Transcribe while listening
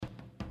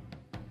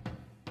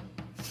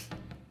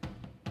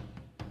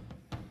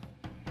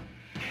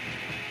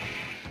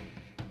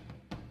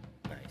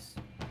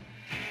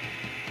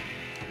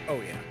Oh,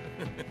 yeah.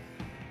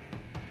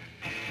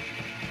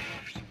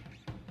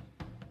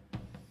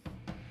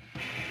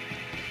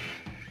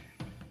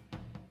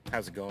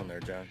 How's it going there,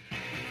 John?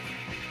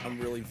 I'm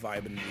really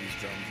vibing to these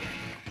drums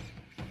right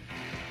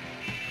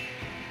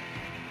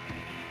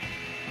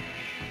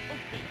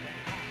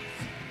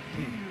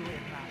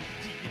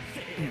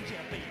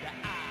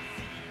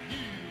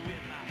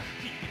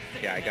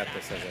Yeah, I got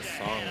this as a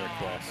song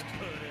request.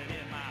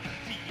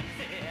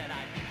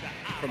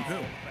 From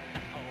who?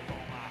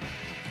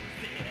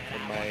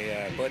 From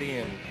my buddy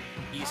in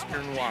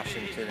Eastern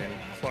Washington and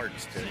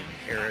Clarkston,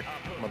 Eric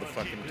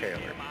motherfucking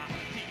Taylor.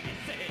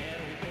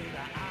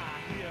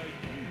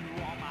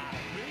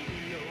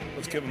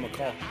 Let's give him a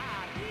call.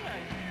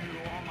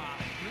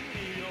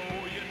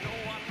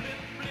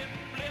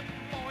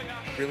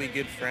 Really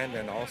good friend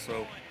and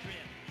also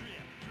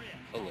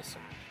a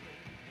listener.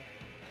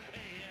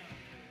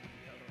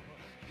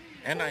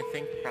 And I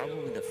think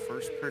probably the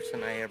first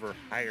person I ever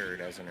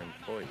hired as an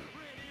employee.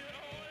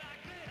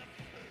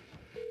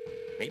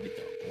 Maybe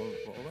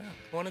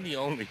one of the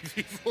only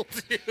people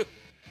too.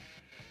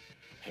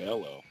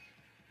 Hello.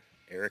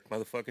 Eric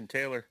motherfucking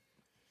Taylor.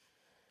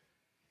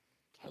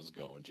 How's it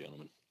going,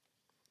 gentlemen?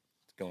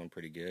 It's going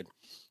pretty good.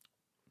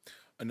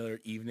 Another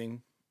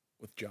evening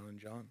with John and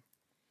John.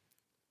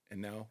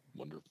 And now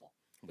Wonderful.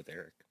 With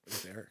Eric.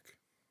 with Eric.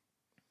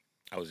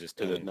 I was just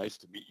Is telling it nice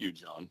to meet you,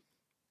 John?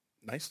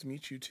 Nice to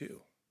meet you,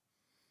 too.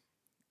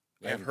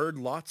 Yeah. I've heard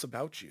lots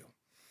about you.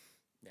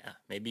 Yeah,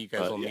 maybe you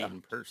guys will yeah. meet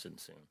in person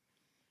soon.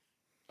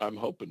 I'm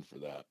hoping for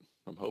that.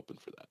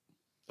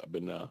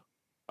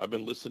 I've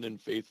been listening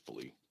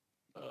faithfully.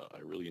 I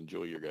really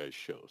enjoy your guys'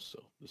 show,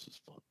 so this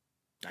is fun.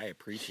 I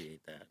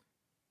appreciate that.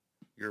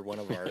 You're one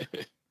of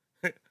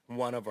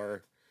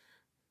our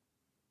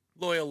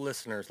loyal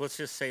listeners. Let's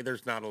just say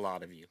there's not a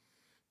lot of you.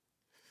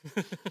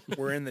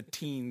 We're in the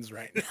teens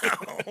right now.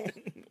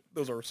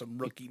 Those are some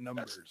rookie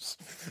numbers.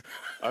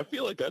 I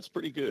feel like that's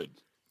pretty good.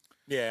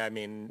 Yeah, I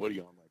mean, What are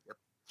you on, like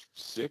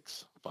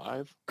 6,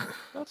 5?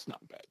 That's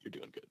not bad. You're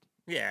doing good.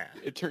 yeah,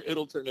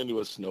 It'll turn into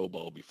a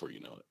snowball before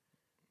you know it.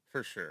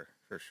 for sure.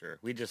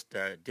 We just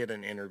did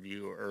an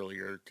interview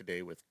earlier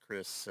today with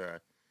Chris,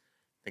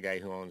 the guy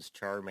who owns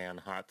Charman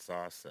Hot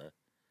Sauce, a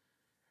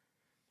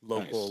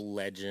local Nice.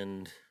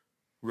 legend,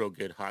 real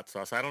good hot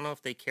sauce. I don't know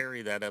if they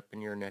carry that up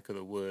in your neck of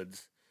the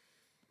woods,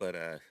 but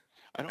I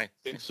don't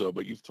think so,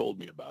 but you've told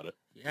me about it.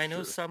 yeah, I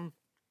know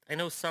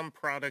Sure. some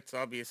products,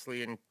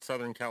 obviously, in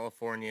Southern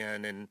California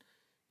and in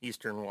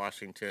Eastern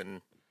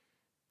Washington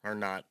are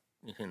not,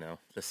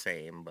 the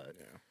same, but,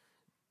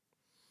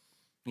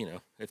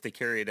 if they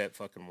carry it at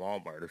fucking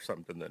Walmart or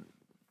something, then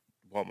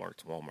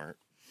Walmart's Walmart.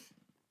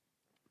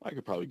 I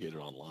could probably get it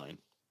online.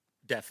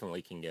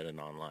 Definitely can get it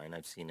online.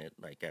 I've seen it,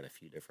 like, at a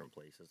few different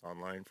places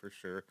online, for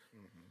sure.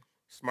 Mm-hmm.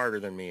 Smarter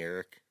than me,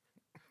 Eric.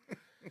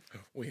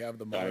 We have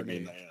the I modern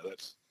mean,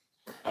 age.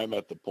 I'm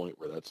at the point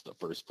where that's the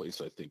first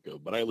place I think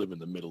of, but I live in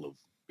the middle of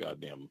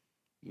goddamn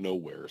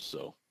nowhere,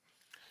 so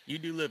You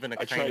do live in a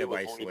I try kind to of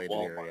avoid isolated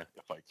Walmart area.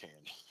 if I can.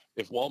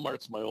 If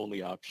Walmart's my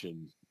only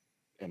option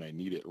and I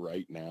need it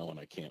right now and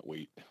I can't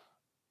wait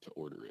to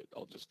order it,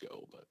 I'll just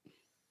go. But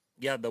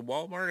Yeah, the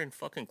Walmart in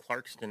fucking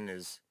Clarkston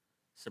is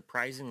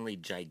surprisingly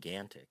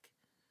gigantic.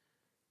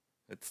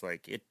 It's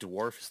like, it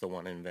dwarfs the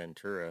one in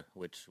Ventura,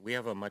 which we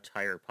have a much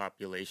higher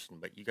population,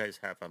 but you guys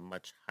have a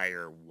much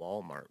higher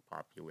Walmart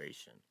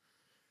population.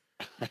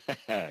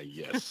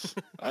 yes,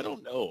 I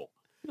don't know.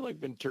 I feel like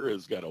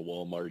Ventura's got a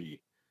Walmarty,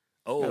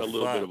 Oh, got a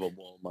little fuck. bit of a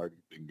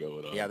Walmarty thing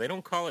going on. Yeah, they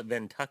don't call it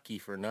Ventucky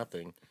for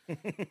nothing.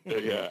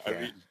 Yeah, I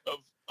Yeah. mean,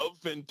 of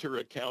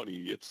Ventura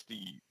County, it's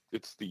the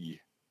It's the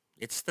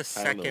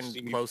I don't know,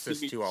 second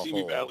closest to a Simi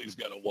whole. Valley's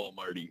got a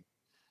Walmarty.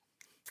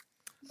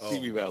 Oh,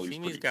 Simi Valley's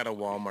Simi's pretty got a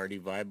Walmarty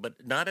vibe,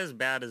 but not as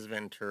bad as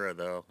Ventura,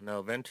 though.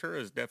 No,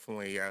 Ventura's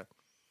definitely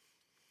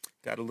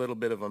got a little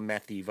bit of a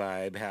methy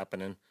vibe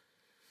happening.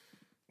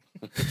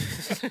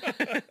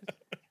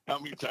 How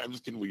many times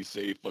can we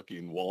say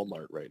fucking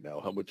Walmart right now?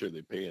 How much are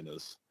they paying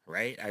us?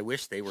 Right? I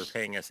wish they were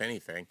paying us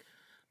anything.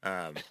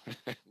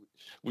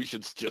 We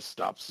should just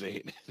stop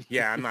saying it.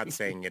 Yeah, I'm not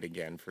saying it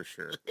again for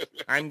sure.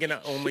 I'm going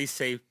to only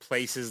say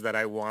places that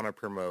I want to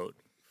promote.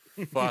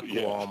 Fuck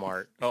Yeah.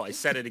 Walmart. Oh, I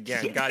said it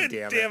again. God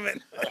damn it. damn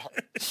it.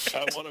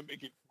 I want to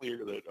make it clear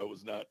that I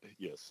was not.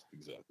 Yes,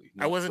 exactly.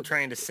 I wasn't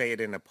trying to say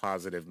it in a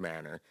positive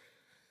manner.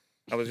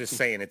 I was just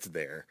saying it's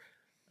there.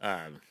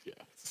 Yeah.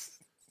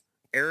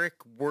 Eric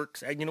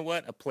works, and you know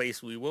what? A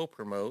place we will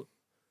promote.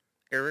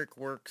 Eric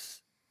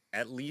works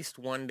at least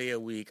one day a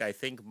week. I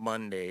think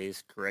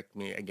Mondays, correct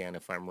me again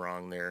if I'm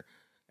wrong there,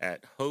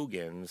 at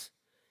Hogan's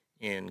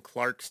in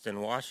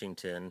Clarkston,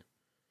 Washington.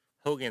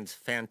 Hogan's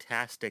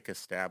fantastic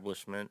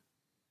establishment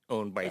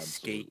owned by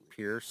Absolutely. Skate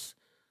Pierce.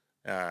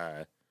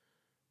 They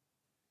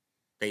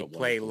A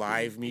play wonderful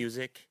live human being.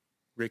 music,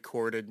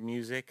 recorded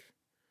music.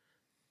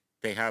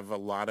 They have a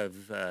lot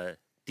of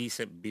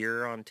decent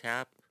beer on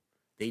tap.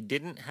 They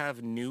didn't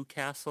have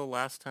Newcastle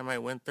last time I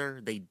went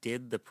there. They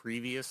did the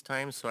previous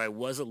time, so I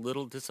was a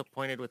little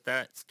disappointed with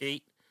that,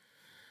 Skate.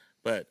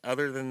 But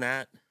other than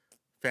that,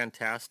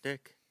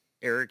 fantastic.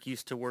 Eric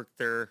used to work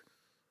there.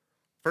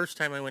 First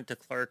time I went to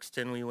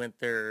Clarkston, we went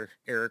there.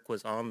 Eric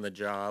was on the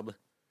job,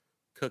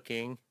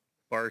 cooking,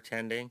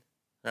 bartending.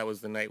 That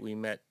was the night we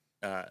met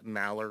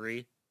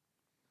Mallory.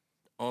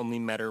 Only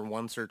met her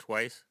once or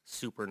twice.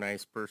 Super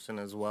nice person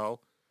as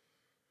well.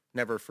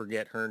 Never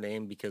forget her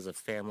name because of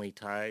family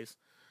ties.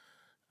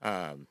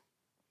 You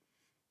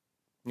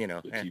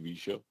know, The TV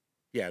show?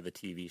 yeah, the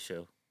TV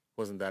show.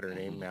 Wasn't that her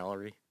name,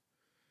 Mallory?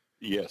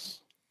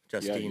 Yes.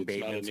 Justine it's not a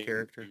Bateman's name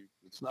character?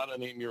 It's not a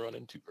name you run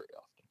into very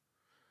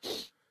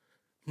often.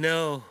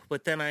 No,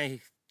 but then I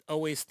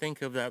always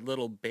think of that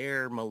little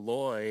bear,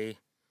 Malloy,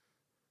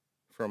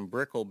 from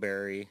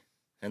Brickleberry,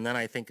 and then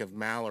I think of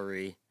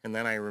Mallory, and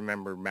then I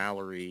remember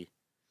Mallory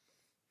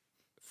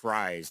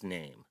Fry's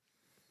name.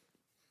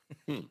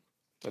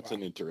 That's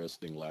an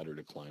interesting ladder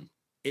to climb.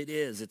 It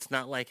is. It's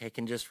not like I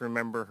can just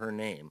remember her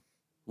name.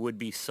 Would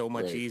be so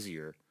much Right.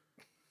 easier.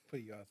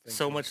 But you gotta think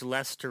So of- much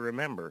less to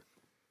remember.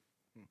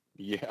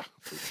 Yeah,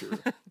 for sure.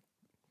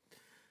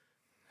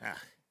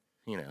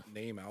 You know.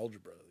 name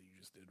algebra that you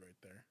just did right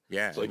there.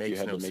 Yeah, It's it like you makes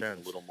had no to make sense.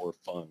 it a little more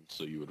fun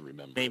so you would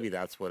remember. Maybe it.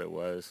 that's what it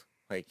was.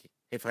 Like,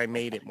 if I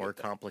made it more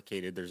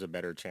complicated, there's a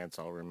better chance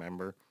I'll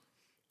remember.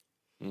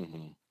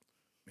 Mhm.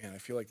 Man, I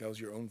feel like that was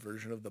your own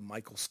version of the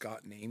Michael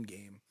Scott name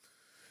game.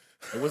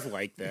 It was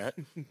like that.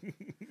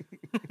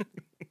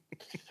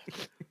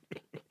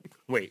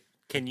 Wait,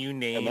 can you And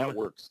name? that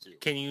works too.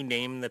 Can you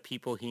name the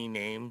people he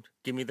named?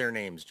 Give me their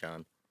names,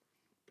 John.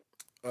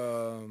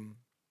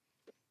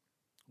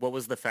 What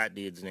was the fat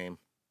dude's name?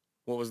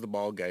 What was the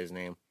bald guy's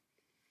name?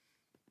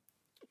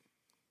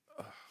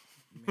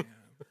 Man.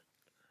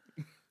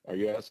 Are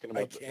you asking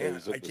about? can't-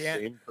 Is it I the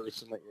can't- same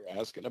person that you're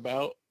asking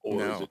about,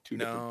 or is No. it two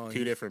different? No,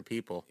 Two different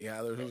people.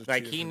 Yeah, there's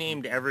Like, he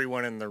named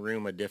everyone in the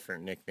room a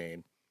different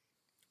nickname.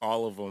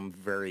 All of them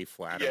very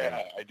flattering.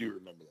 Yeah, I do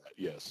remember that.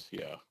 Yes,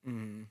 yeah.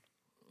 Mm-hmm.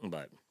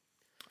 But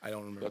I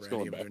don't remember That's any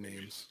going of back their a ways.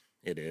 names.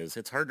 it is.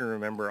 It's hard to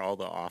remember all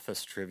the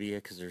Office trivia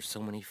because there's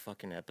so many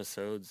fucking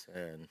episodes.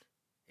 And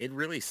it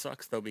really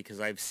sucks, though, because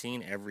I've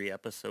seen every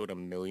episode a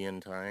million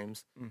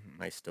times. Mm-hmm.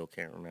 And I still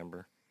can't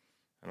remember.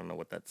 I don't know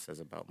what that says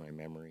about my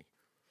memory.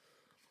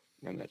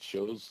 And that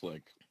show's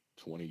like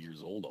 20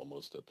 years old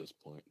almost at this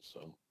point,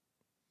 so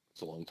it's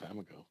a long time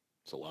ago.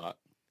 It's a lot.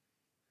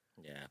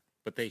 Yeah.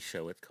 But they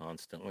show it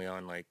constantly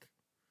on, like...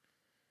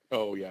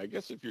 Oh yeah, I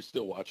guess if you're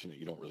still watching it,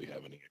 you don't really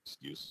have any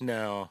excuse.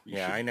 No. You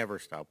Yeah, should- I never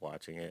stop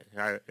watching it.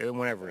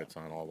 Whenever it's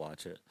on, I'll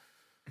watch it.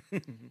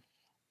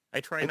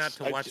 I try not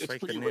to watch, it's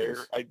like, the pretty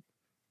news. rare.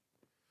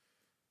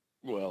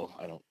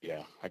 I don't.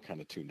 Yeah, I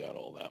kind of tuned out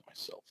all that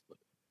myself, but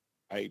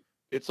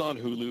it's on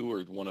Hulu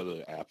or one of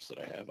the apps that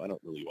I have. I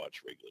don't really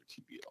watch regular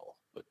TV at all,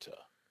 but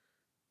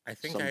I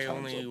think I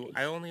sometimes I'll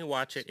get only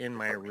watch it in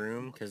my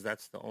room because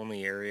that's the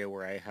only area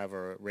where I have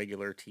a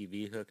regular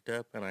TV hooked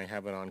up, and I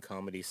have it on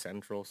Comedy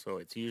Central, so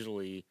it's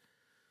usually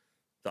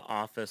The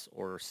Office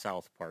or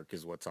South Park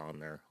is what's on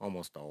there,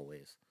 almost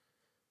always.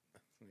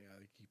 Yeah,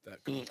 they keep that.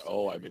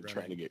 oh, constantly I've been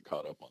trying to get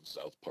caught up on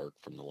South Park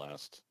from the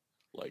last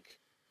like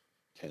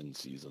 10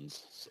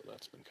 seasons, so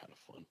that's been kind of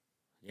fun.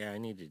 Yeah, I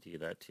need to do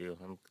that too.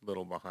 I'm a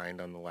little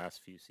behind on the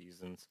last few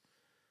seasons,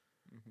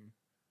 Mm-hmm.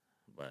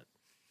 but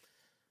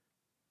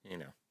you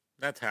know,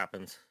 that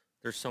happens.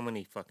 There's so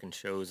many fucking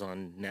shows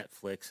on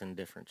Netflix and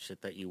different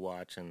shit that you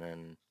watch, and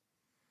then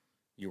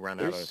you run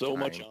out of There's so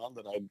much time. on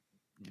that I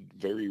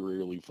very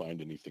rarely find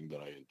anything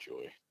that I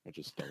enjoy. I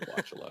just don't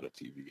watch a lot of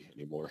TV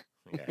anymore.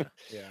 Yeah.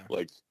 Yeah.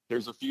 Like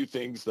there's a few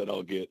things that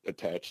I'll get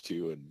attached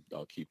to and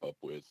I'll keep up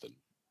with and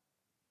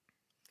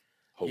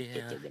hope Yeah.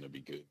 that they're going to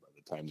be good by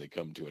the time they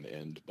come to an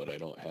end, but I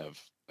don't have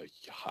a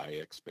high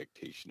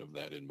expectation of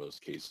that in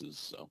most cases.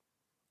 So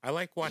I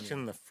like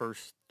watching the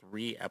first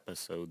 3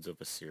 episodes of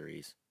a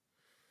series.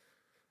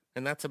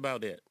 And that's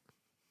about it.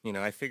 You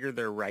know, I figure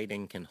their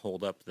writing can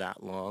hold up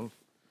that long.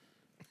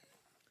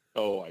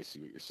 oh, I see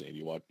what you're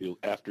saying.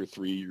 After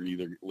 3, you're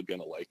either going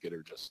to like it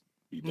or just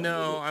be done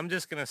No, with I'm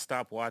just going to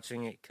stop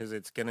watching it because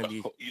it's going to be,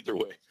 it. Either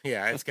way.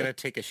 yeah, it's going to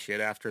take a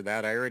shit after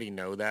that. I already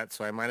know that,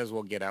 so I might as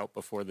well get out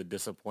before the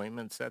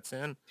disappointment sets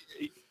in.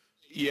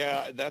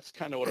 Yeah, that's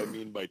kind of what I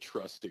mean by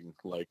trusting.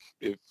 Like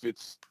if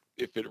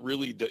it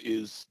really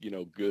is,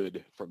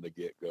 good from the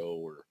get-go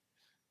or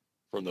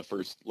from the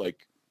first,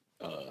 like,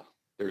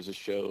 there's a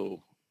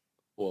show,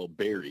 well,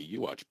 Barry,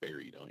 you watch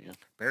Barry, don't you?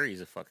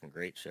 Barry's a fucking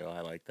great show. I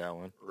like that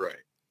one. Right.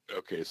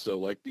 Okay. So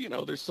like,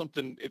 there's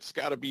something, it's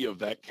gotta be of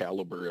that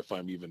caliber if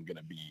I'm even going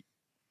to be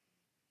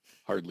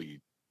hardly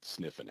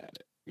sniffing at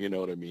it. You know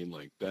what I mean?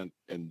 Like that.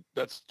 And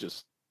that's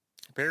just,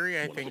 Barry,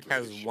 I One of the think,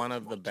 has greatest one shows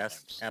of of the all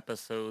best times.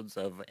 episodes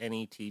of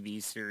any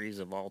TV series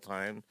of all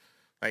time.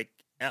 Like,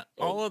 Oh,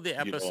 all of the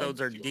I'm episodes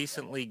with are you on that one.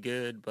 decently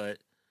good, but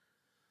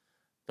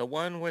the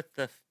one with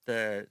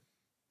the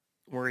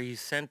where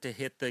he's sent to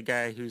hit the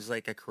guy who's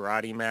like a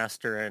karate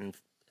master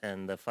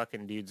and the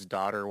fucking dude's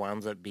daughter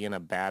winds up being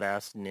a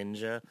badass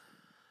ninja.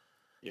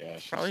 yeah,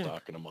 she's Probably-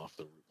 stalking him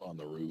on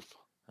the roof.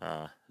 It's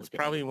Looking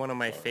probably at one of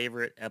my the car.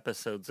 favorite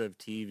episodes of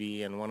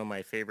TV, and one of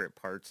my favorite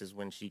parts is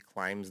when she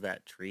climbs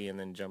that tree and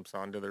then jumps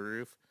onto the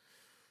roof.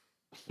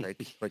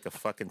 like a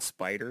fucking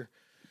spider.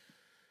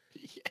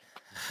 Yeah.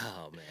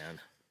 Oh man.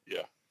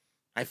 Yeah.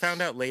 I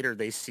found out later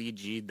they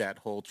CG'd that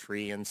whole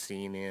tree and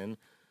scene in,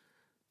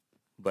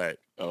 but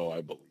Oh,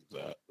 I believe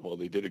that. Well,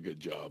 they did a good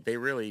job. they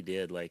really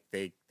did. Like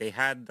they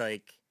had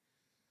like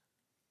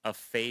a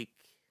fake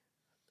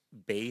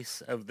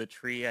base of the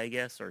tree, I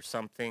guess, or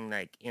something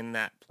like in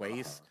that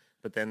place,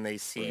 but then they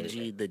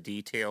CG'd the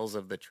details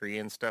of the tree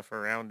and stuff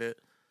around it.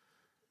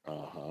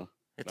 Uh-huh.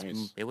 It's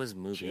Nice. it was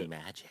movie Shit.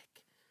 magic.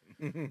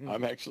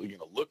 I'm actually going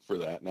to look for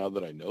that now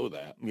that I know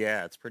that.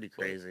 Yeah, it's pretty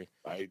crazy.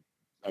 I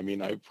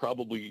mean,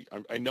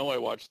 I know I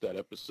watched that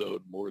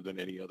episode more than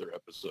any other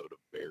episode of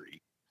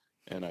Barry.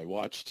 And I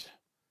watched,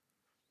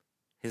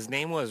 His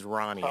name was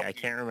Ronnie. I Probably-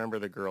 can't remember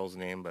the girl's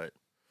name, but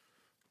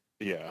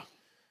yeah,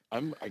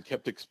 I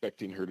kept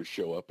expecting her to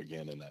show up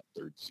again in that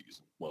third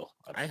season. Well,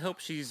 I hope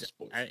she's,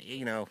 Spoiler.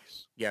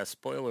 yeah,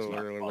 spoiler It's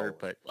not alert, following.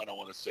 but I don't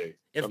want to say.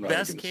 if I'm not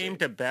best gonna came say.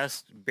 to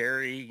best,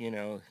 Barry,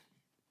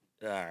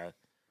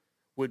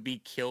 would be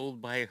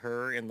killed by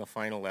her in the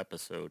final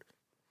episode.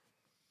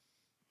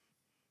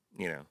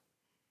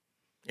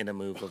 In a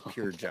move of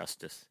pure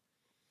justice.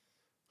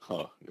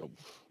 Huh.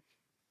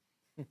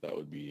 That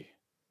would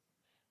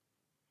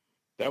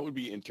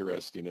be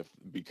interesting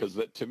because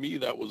that to me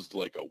that was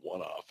like a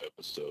one-off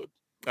episode.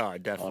 Oh,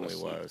 it definitely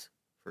Honestly. was,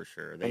 for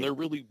sure. And there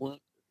really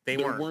weren't they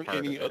there weren't part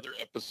any of it. other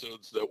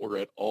episodes that were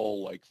at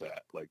all like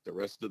that. Like the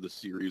rest of the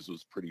series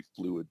was pretty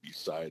fluid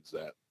besides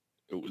that.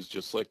 It was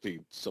just like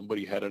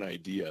somebody had an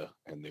idea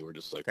and they were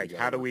just like, Like,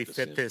 how do we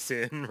fit this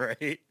in,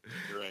 right?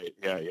 Right.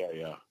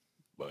 Yeah.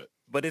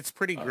 But it's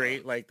pretty Uh,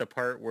 great, like the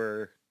part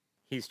where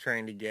he's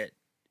trying to get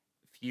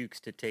Fuchs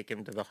to take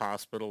him to the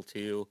hospital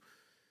too.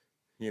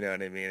 You know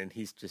what I mean? And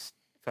he's just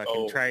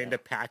fucking trying to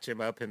patch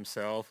him up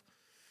himself.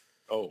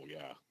 Oh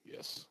yeah.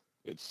 Yes.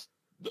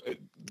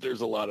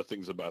 There's a lot of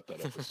things about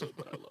that episode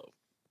that I love.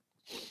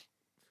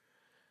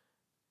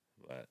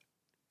 But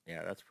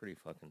yeah, that's pretty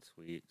fucking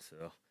sweet.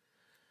 So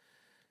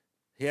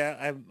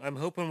yeah, I'm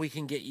hoping we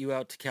can get you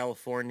out to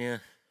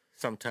California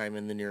sometime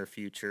in the near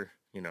future.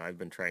 I've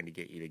been trying to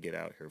get you to get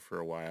out here for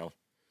a while.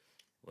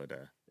 But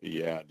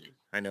Yeah, dude.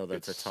 I know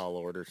that's a It's- tall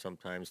order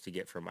sometimes to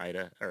get from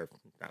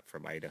not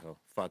from Idaho,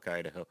 fuck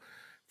Idaho,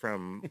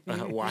 from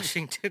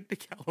Washington to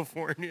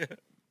California.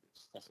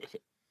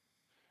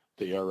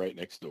 They are right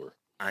next door.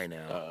 I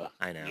know.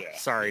 yeah,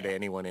 Sorry to yeah.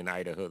 anyone in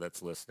Idaho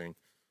that's listening.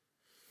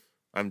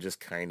 I'm just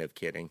kind of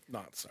kidding.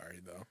 Not sorry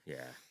though.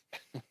 Yeah.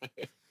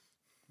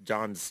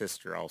 John's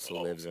sister also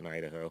Oh. lives in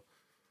Idaho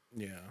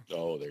Yeah.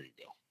 Oh, there you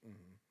go.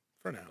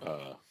 For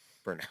now.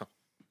 for now.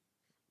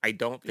 I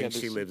don't Yeah, think she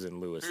there's- lives in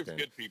There's Lewiston.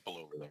 good people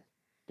over there.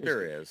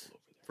 There good is, people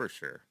over there. for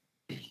sure.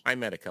 I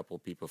met a couple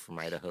people from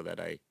Idaho that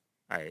I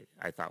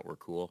thought were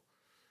cool.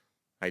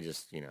 I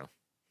just,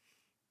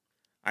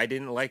 I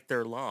didn't like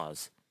their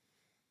laws.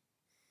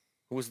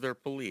 Who was their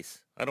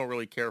police? I don't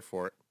really care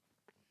for it.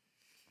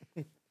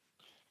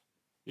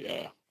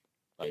 Yeah,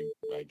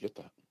 I get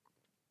that.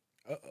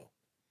 Uh-oh.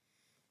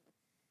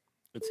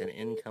 It's an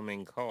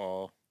incoming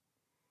call.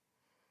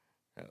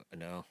 Oh,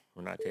 no,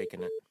 we're not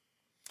taking it.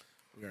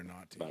 We are not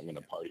Not taking going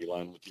to it. party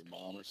line with your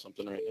mom or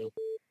something right now.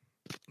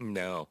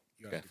 No,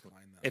 You gotta definitely.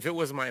 decline that. If it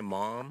was my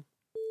mom,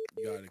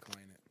 You gotta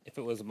decline it. If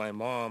it was my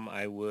mom,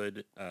 I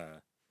would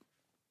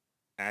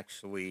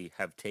actually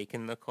have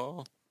taken the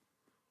call.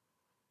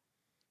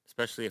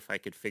 Especially if I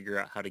could figure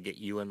out how to get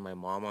you and my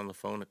mom on the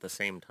phone at the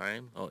same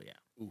time. Oh, yeah.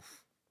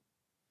 Oof.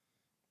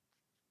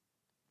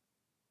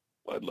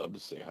 Well, I'd love to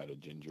say hi to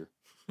Ginger.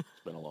 It's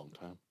been a long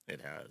time. It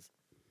has.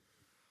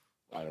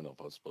 I don't know if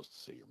I was supposed to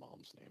say your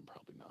mom's name.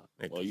 Probably not.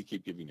 It- Well, you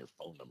keep giving your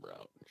phone number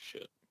out and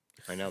shit.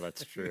 I know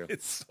that's true.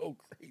 It's so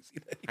crazy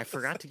that he I does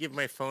forgot to give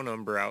my phone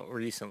number out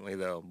recently,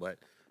 though. But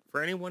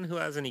for anyone who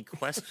has any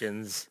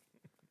questions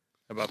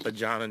about the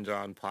John and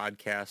John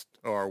podcast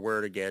or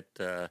where to get...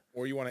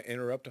 Or you want to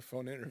interrupt a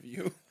phone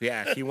interview?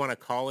 Yeah, if you want to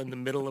call in the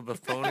middle of a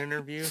phone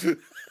interview,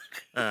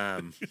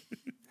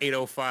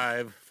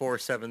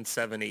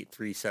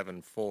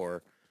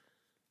 805-477-8374.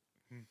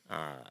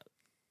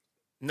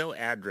 No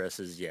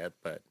addresses yet,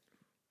 but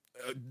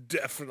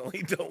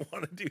Definitely don't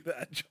want to do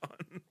that,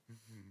 John.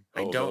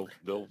 I don't.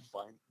 They'll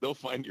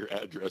find your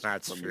address.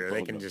 That's from your true. They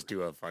phone can number. just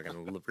do a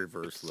fucking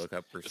reverse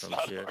lookup or It's some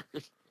not shit. hard.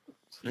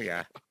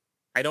 Yeah.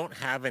 I don't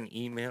have an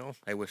email.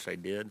 I wish I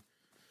did.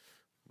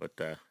 But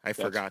I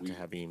forgot to weird.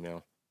 have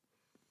email.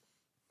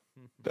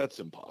 That's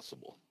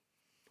impossible.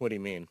 What do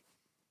you mean?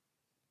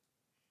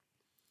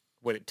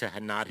 What, to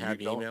not You have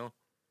don't- email?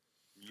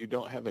 You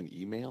don't have an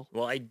email?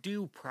 Well, I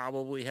do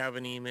probably have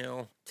an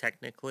email,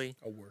 technically.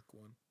 A work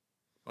one.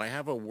 I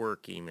have a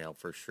work email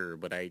for sure,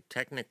 but I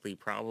technically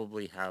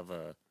probably have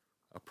a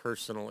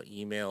personal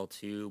email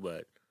too,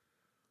 but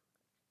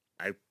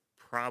I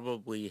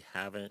probably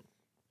haven't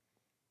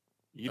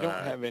You don't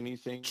have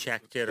anything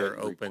checked it or that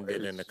opened it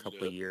in requires a couple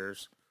you of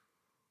years.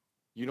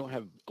 You don't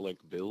have like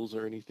bills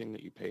or anything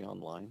that you pay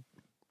online?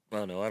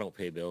 Oh, no, I don't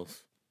pay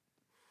bills.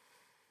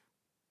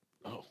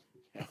 Oh,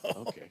 yeah,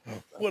 okay.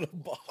 What a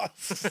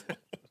boss.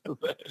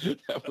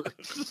 that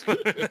works.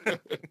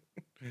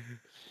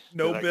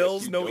 No then I guess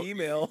bills, you no don't use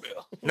email.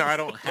 No, I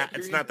don't Plug have. your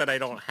It's not that I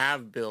email. don't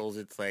have bills.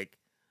 It's like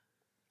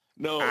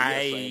No, yes,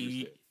 I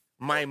understand.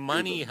 my But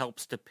money here's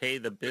helps to pay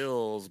the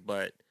bills,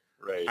 but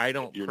right. I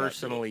don't You're not doing it.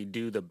 personally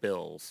do the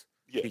bills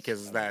Yes,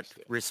 because I that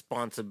understand.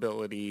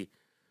 responsibility.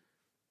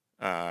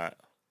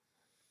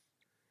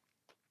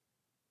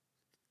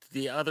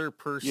 The other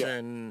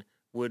person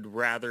would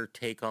rather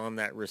take on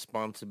that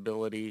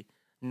responsibility.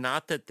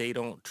 Not that they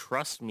don't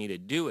trust me to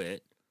do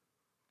it,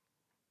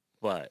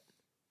 but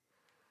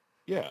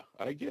Yeah,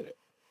 I get it.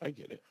 I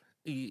get it.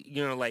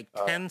 you know, like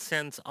 10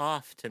 cents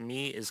off to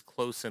me is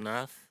close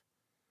enough.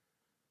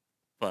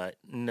 But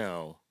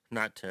no,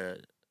 not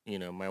to, you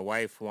know, my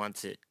wife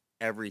wants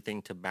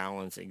everything to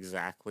balance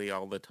exactly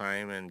all the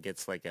time and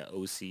gets like a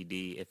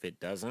OCD if it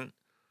doesn't.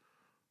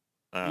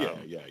 Yeah.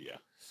 I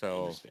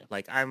So understand.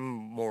 like I'm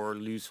more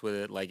loose with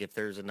it. Like if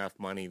there's enough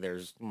money,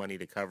 there's money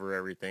to cover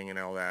everything and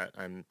all that.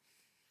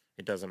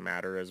 It doesn't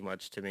matter as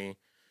much to me.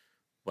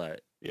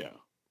 But Yeah.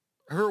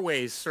 her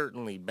way is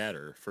certainly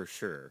better for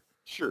sure.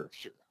 Sure.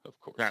 Of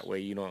course. That way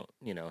you don't,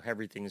 you know,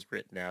 everything's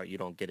written out. You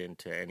don't get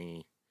into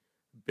any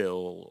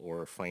bill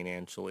or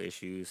financial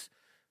issues.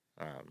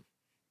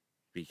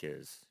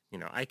 Because, you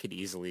know, I could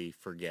easily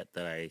forget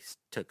that I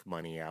took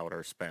money out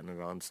or spent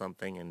it on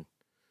something and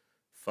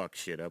fuck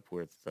shit up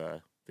with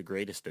the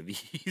greatest of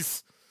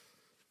ease.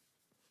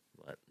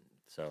 But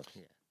so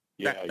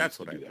Yeah, that's used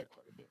to what I do that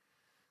quite a bit.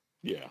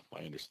 Yeah,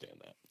 I understand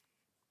that.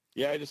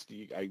 Yeah,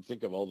 I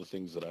think of all the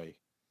things that I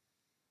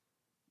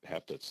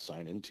have to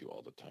sign into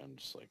all the time,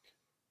 just like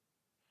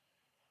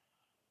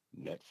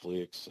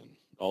Netflix and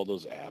all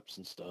those apps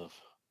and stuff.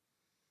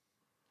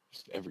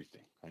 Just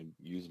everything. I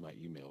use my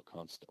email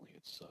constantly.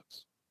 It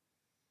sucks.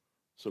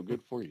 So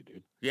good for you,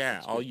 dude. Yeah,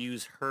 That's I'll good.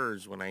 use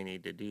hers when I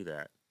need to do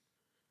that.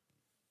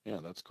 Yeah,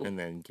 that's cool. And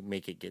then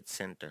make it get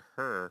sent to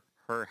her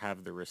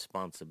have the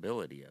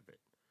responsibility of it.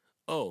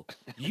 Oh,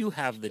 you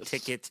have the Yes.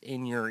 tickets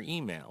in your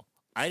email.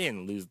 I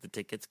didn't lose the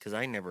tickets because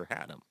I never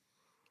had them.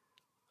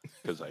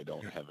 Because I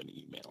don't have an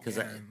email. Because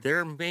Yeah.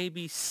 there may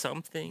be You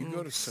something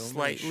go to so many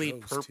slightly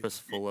shows, too.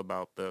 purposeful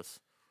about this.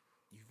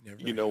 You've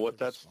never You know had what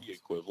the that's the response.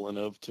 equivalent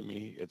of to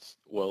me?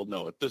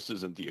 This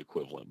isn't the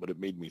equivalent, but it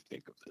made me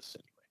think of this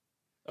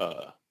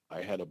anyway.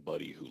 I had a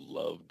buddy who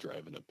loved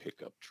driving a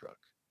pickup truck,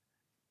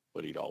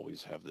 but he'd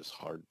always have this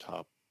hard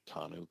top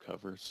tonneau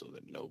cover so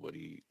that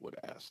nobody would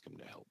ask him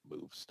to help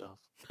move stuff.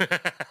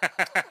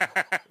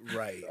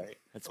 Right. Right?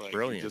 That's Like,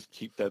 brilliant. you just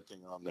keep that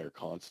thing on there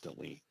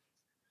constantly.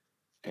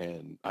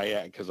 And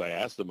because I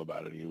asked him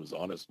about it, and he was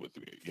honest with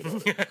me. You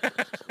know,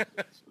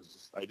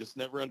 I just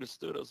never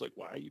understood. I was like,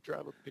 why you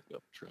drive a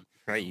pickup truck?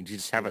 Right, you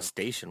just have a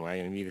station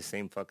wagon, be the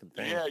same fucking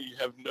thing. Yeah, you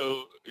have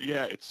no.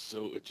 Yeah, it's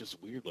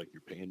just weird. Like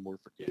you're paying more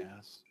for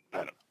gas. I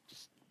don't know,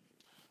 just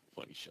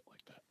funny shit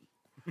like that.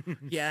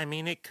 Yeah, I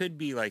mean, it could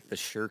be like the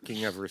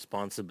shirking of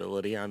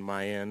responsibility on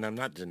my end. I'm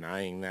not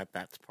denying that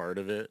that's part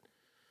of it.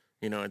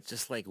 You know, it's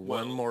just like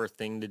one Well- more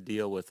thing to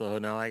deal with. Oh,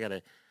 now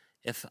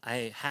if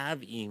I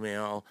have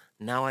email,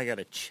 now I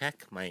gotta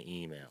check my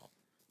email,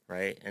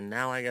 right? And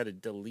now I gotta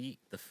delete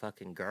the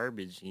fucking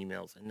garbage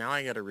emails. And now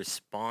I gotta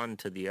respond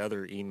to the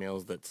other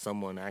emails that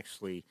someone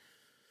actually,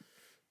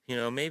 you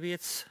know, maybe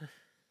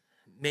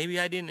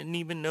I didn't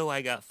even know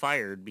I got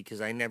fired because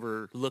I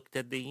never looked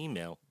at the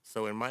email.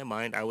 So in my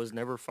mind, I was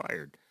never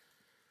fired.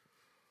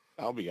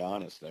 I'll be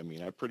honest. I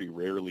mean, I pretty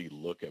rarely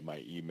look at my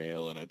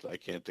email, and I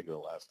can't think of the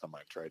last time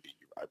I tried to.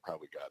 I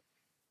probably got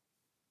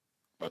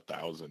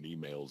 1,000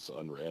 emails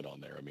unread on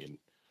there. I mean,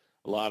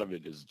 a lot of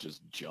it is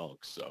just junk.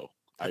 So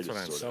That's what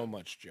I I'm just So sort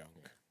much junk.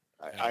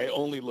 I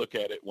only look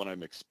at it when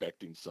I'm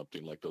expecting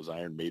something like those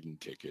Iron Maiden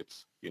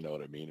tickets. You know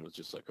what I mean? It was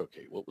just like,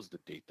 okay, what was the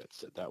date that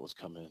said that was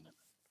coming?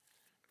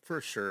 For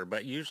sure,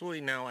 but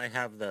usually now I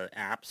have the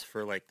apps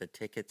for like the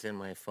tickets in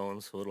my phone,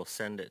 so it'll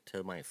send it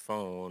to my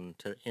phone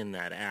in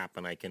that app,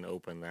 and I can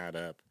open that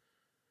up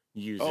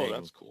using Oh,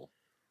 that's cool.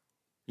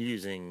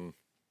 using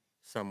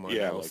someone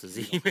Yeah, else's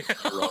like, you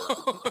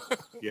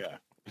email. Yeah.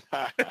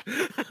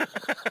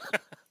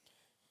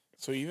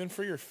 So even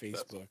for your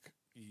Facebook,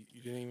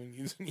 you didn't even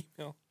use an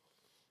email?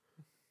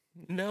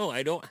 No,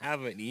 I don't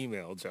have an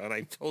email, John.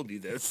 I told you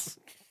this.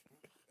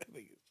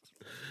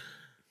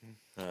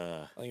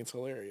 I think it's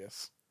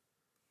hilarious.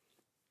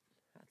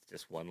 That's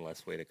just one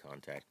less way to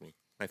contact me.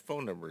 My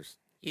phone number's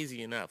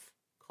easy enough.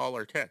 Call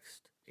or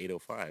text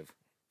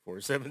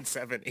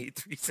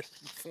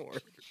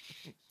 805-477-8374.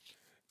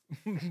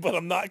 But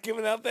I'm not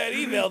giving out that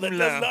email that No.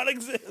 does not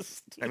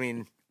exist. I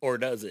mean, or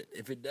does it?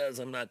 If it does,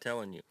 I'm not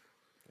telling you.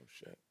 Oh,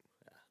 shit.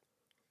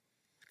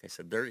 Like I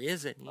said, there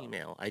is an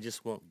email. I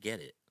just won't get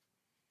it.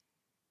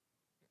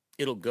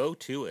 It'll go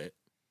to it.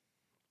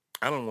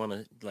 I don't want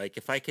to, like,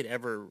 if I could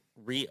ever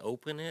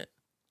reopen it,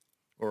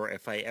 or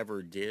if I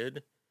ever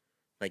did,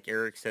 like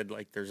Eric said,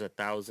 like, there's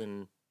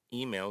 1,000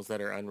 emails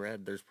that are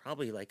unread. There's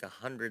probably like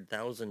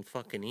 100,000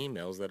 fucking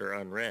emails that are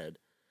unread.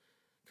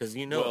 Because,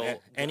 you know,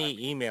 Well,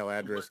 any email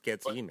address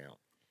gets but- email.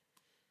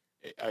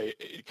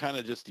 It kind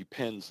of just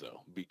depends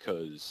though,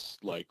 because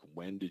like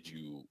when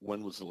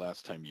was the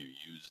last time you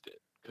used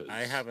it? 'cause,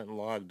 I haven't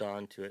logged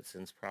on to it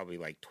since probably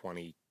like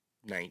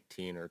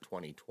 2019 or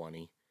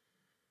 2020.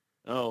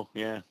 Oh,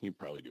 yeah, you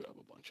probably do have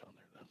a bunch on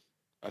there then.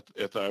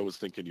 I was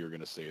thinking you were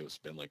going to say it's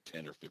been like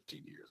 10 or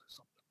 15 years or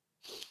something.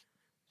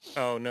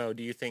 Oh no,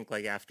 do you think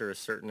like after a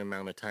certain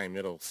amount of time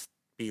it'll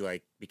be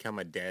like become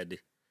a dead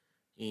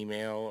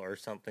email or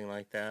something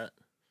like that?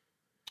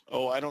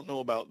 Oh, I don't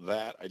know about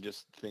that. I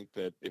just think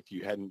that if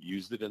you hadn't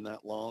used it in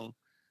that long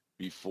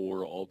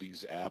before all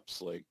these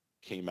apps like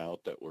came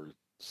out that were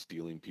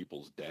stealing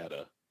people's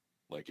data,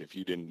 like if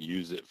you didn't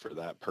use it for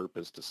that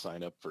purpose to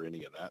sign up for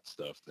any of that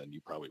stuff, then you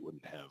probably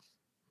wouldn't have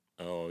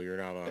Oh, you're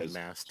not on as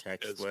mass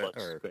text as list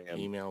much or spam.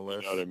 email You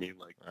list? know what I mean?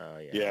 Like,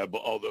 Yeah. yeah,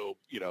 but although,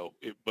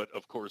 but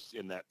of course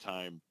in that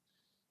time,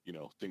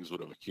 things would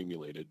have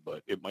accumulated,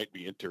 but it might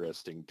be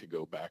interesting to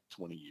go back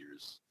 20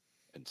 years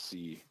and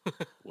see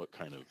what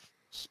kind of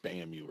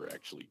spam you were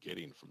actually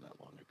getting from that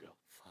long ago.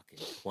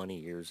 Fucking 20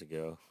 years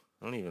ago.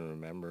 I don't even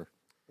remember.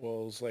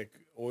 Well, it was like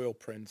oil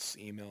prince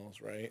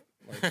emails, right?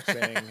 Like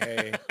saying,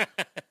 hey,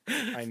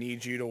 I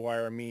need you to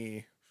wire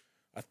me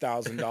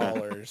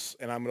 $1,000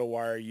 and I'm going to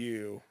wire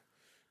you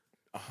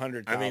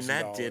 $100,000. I mean,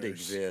 that did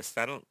exist.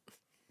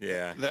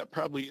 Yeah. That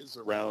probably is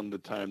around the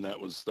time that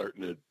was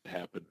starting to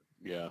happen.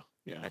 Yeah.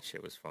 That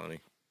shit was funny.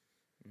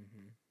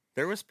 Mm-hmm.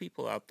 There was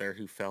people out there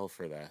who fell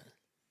for that.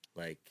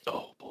 Like,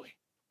 oh boy.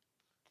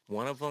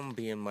 One of them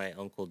being my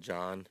Uncle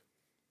John,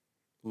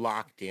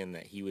 locked in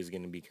that he was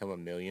going to become a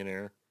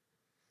millionaire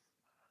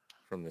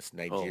from this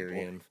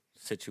Nigerian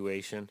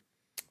situation.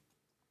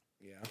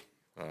 Yeah.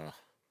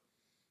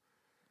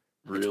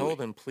 Really? I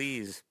told him,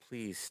 please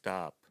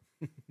stop.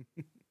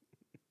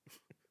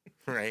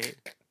 Right?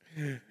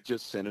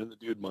 Just sending the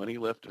dude money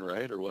left and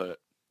right, or what?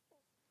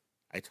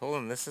 I told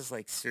him this is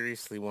like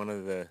seriously one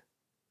of the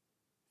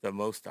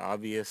most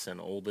obvious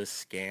and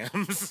oldest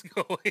scams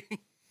going.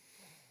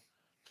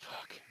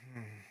 Fuck.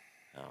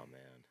 Oh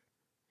man.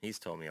 He's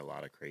told me a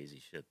lot of crazy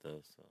shit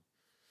though, so.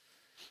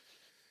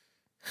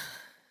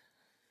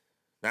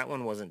 That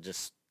one wasn't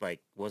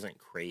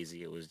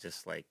crazy. It was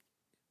just like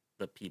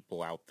the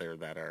people out there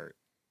that are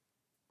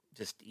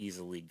just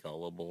easily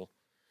gullible.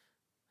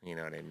 You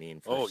know what I mean?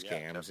 For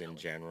scams in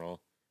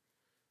general.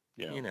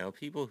 Yeah.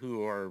 People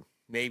who are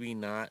maybe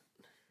not.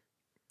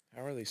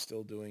 How are they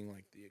still doing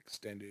like the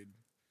extended,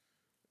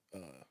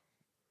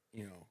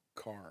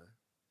 car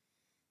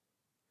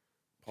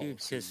Dude,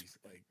 policies?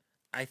 because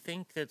I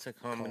think that's a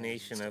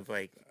combination of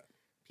like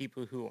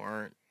people who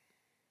aren't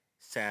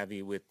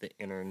savvy with the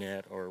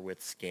internet or with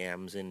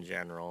scams in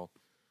general.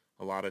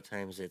 A lot of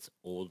times it's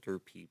older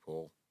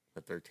people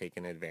that they're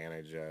taking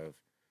advantage of.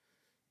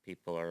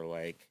 People are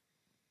like,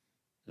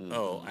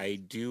 oh, I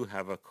do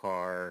have a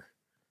car,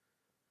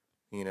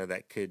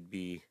 that could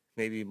be,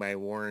 maybe my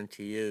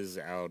warranty is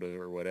out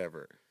or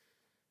whatever.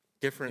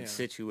 Different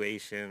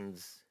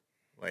situations,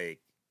 like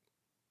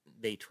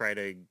they try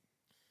to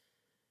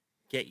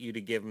get you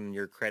to give them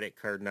your credit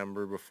card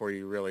number before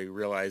you really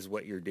realize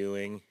what you're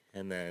doing.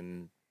 And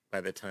then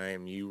by the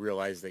time you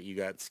realize that you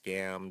got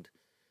scammed,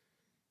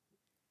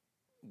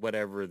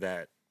 whatever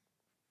that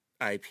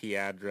IP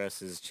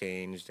address is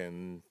changed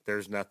and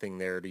there's nothing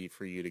there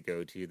for you to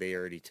go to. They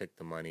already took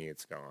the money.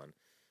 It's gone.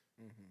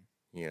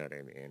 Mm-hmm. You know what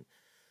I mean?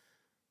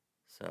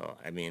 So,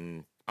 I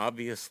mean,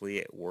 obviously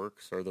it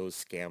works or those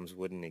scams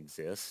wouldn't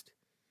exist.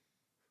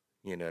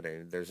 You know what I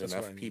mean? There's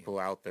enough people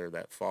out there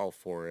that fall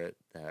for it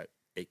that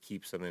it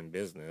keeps them in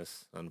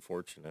business,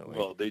 unfortunately.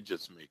 Well, they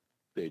just make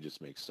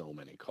so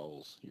many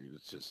calls. You're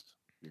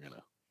gonna.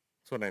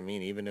 That's what I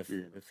mean. Even if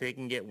they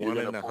can get 1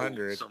 in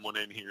 100, someone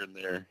in here and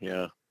there,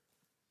 yeah.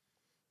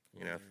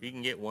 If you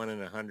can get 1 in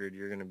 100,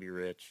 you're gonna be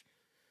rich.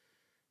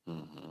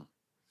 Mm-hmm.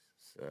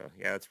 So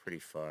yeah, it's pretty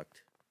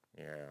fucked.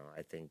 Yeah,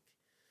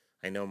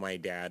 I know my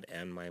dad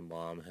and my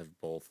mom have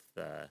both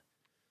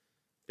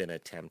been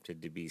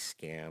attempted to be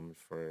scammed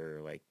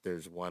for, like,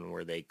 there's one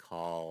where they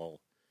call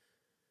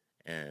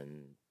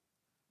and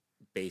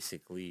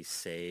basically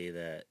say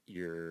that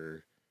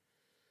your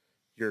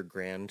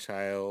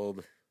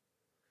grandchild,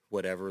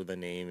 whatever the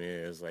name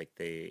is, like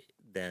they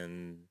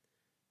then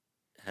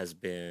has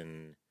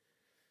been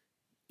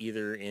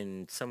either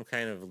in some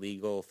kind of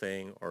legal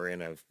thing or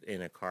in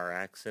a car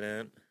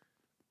accident,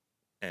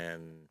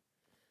 and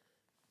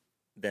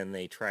then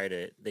they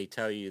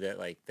tell you that,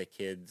 like, the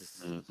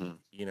kids,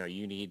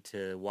 you need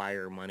to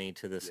wire money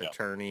to this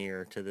attorney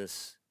or to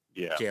this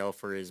jail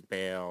for his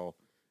bail,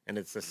 and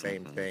it's the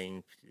same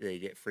thing. They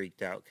get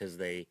freaked out because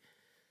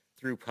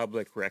through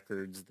public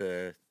records,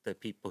 the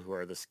people who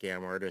are the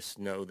scam artists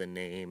know the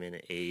name and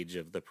age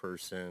of the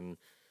person,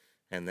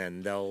 and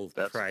then they'll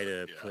try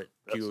to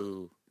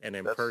do an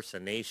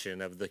impersonation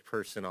of the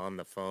person on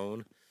the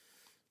phone.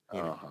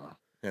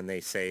 And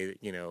they say,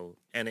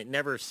 and it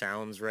never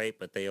sounds right,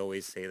 but they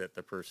always say that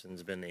the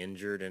person's been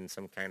injured in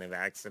some kind of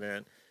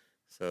accident.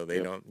 So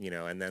they don't,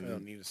 and then they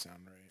don't need to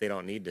sound right. They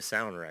don't need to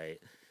sound right.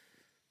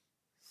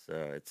 So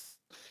it's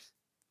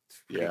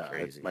pretty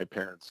crazy. My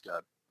parents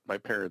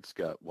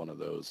got one of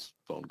those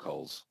phone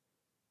calls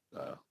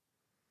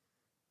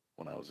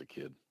when I was a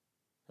kid.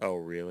 Oh,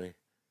 really?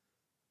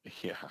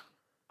 Yeah.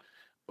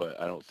 but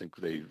I don't think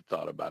they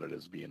thought about it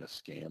as being a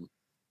scam.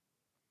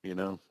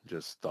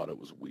 Just thought it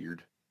was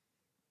weird.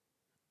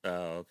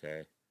 Oh,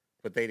 okay.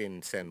 But they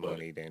didn't send But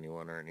money to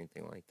anyone or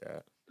anything like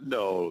that.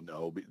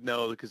 no,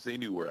 because they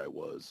knew where I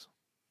was.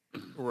 I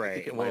Right.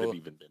 think it might have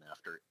even been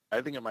after.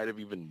 I think it might have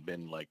even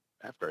been like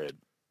after I had.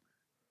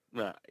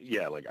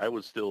 Yeah, like I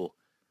was still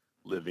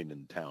living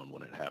in town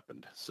when it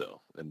happened.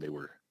 So, and they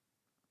were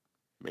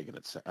making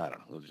it. I don't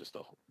know. It was just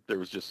there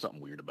was just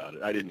something weird about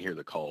it. I didn't hear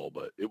the call,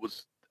 but it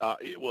was a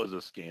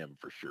scam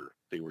for sure.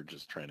 They were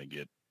just trying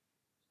to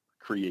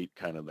create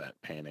kind of that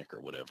panic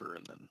or whatever,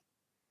 and then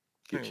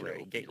get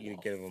you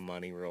give them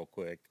money real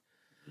quick.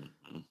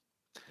 Mm-hmm.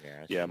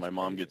 Yeah, my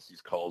mom gets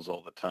these calls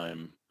all the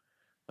time.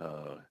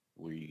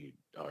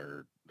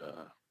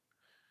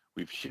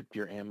 We've shipped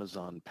your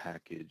Amazon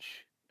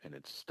package and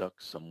it's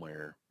stuck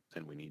somewhere,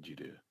 and we need you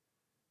to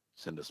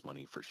send us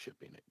money for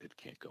shipping it. It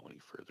can't go any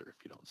further if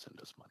you don't send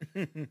us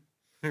money.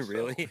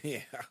 Really?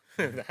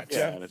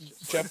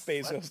 Jeff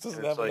Bezos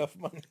doesn't have enough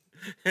money.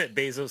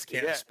 Bezos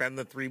can't spend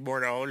the $3 more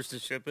to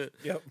ship it.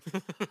 Yep.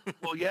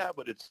 Well, yeah,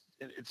 but it's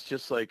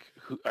just like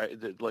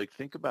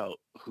think about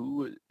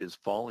who is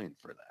falling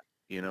for that.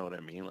 You know what I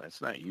mean?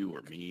 It's not you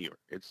or me, or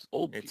it's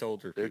old people. It's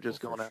older people. They're just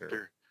going after.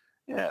 Sure.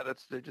 Yeah,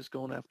 they're just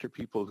going after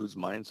people whose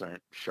minds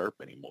aren't sharp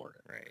anymore.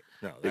 Right.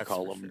 No, they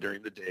call them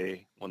during the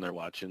day when they're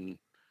watching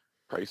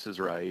Price is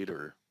Right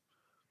or.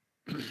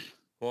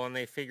 Well, and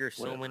they figure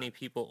so many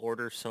people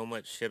order so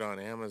much shit on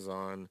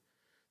Amazon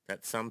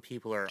that some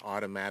people are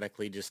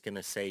automatically just going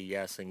to say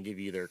yes and give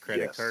you their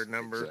credit card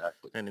number.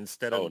 Exactly. And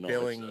instead of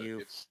billing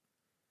you,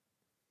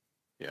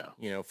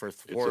 for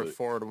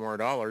 $4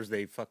 more,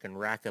 they fucking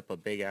rack up a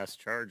big ass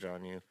charge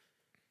on you.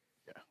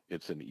 Yeah,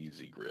 it's an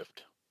easy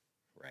grift.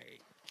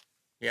 Right.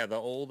 Yeah, the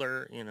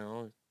older,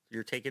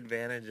 you take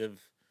advantage of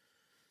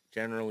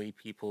generally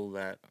people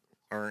that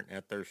aren't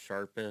at their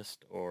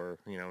sharpest or,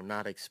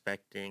 not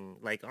expecting,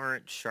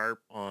 aren't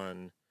sharp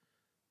on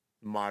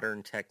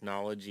modern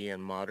technology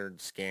and modern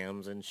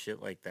scams and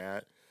shit like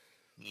that.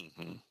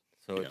 Mm-hmm.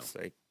 So it's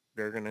like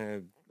they're going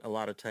to a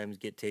lot of times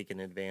get taken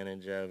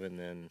advantage of, and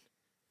then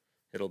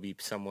it'll be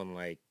someone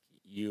like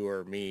you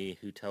or me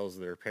who tells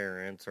their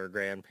parents or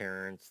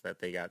grandparents that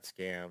they got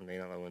scammed. They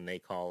don't know when they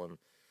call and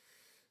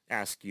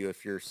ask you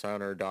if your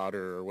son or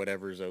daughter or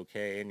whatever's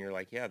okay, and you're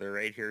like, yeah, they're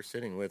right here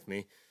sitting with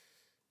me.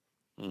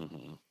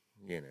 Mm-hmm.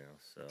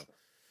 So.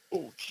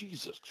 Oh,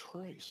 Jesus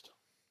Christ.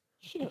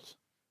 Shit.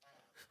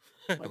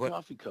 My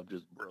coffee cup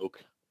just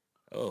broke.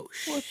 Oh,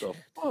 shit. What the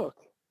fuck?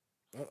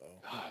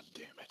 Uh-oh. God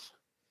damn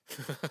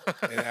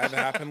it. It had to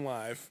happen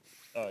live.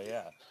 Oh,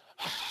 yeah.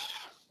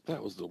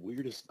 That was the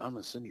weirdest. I'm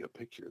going to send you a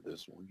picture of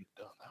this when we get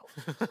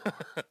done.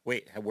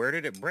 Wait, where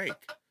did it break?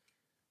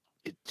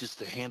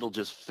 The handle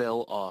just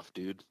fell off,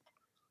 dude.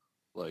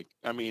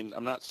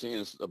 I'm not saying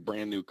it's a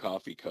brand new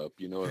coffee cup,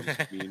 you know what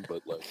I mean?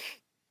 But,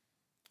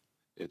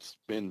 it's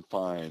been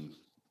fine.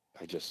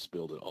 I just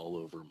spilled it all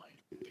over my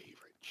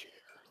favorite chair.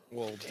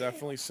 Well,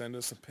 definitely send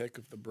us a pic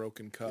of the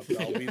broken cup.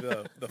 That'll be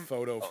the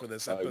photo for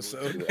this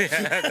episode.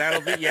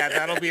 That'll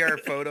be our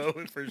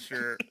photo for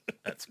sure.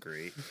 That's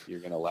great.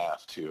 You're going to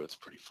laugh, too. It's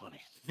pretty funny.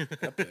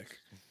 Epic.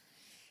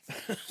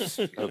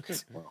 Okay,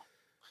 well,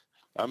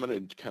 I'm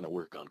going to kind of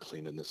work on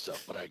cleaning this up,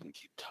 but I can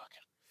keep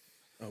talking.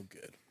 Oh,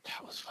 good.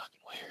 That was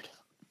fucking weird.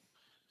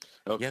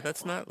 Okay, yeah,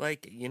 that's not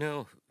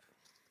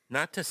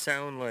not to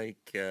sound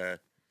like...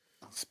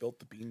 spilt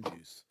the bean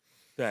juice.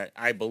 That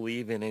I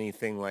believe in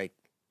anything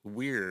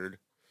weird,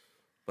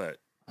 but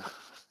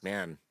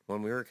man,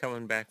 when we were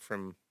coming back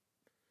from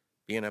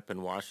being up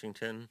in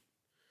Washington,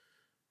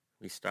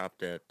 we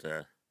stopped at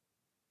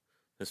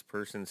this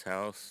person's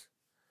house,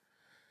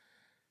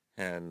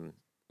 and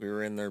we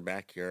were in their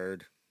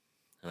backyard,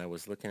 and I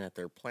was looking at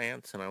their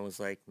plants, and I was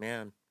like,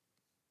 man,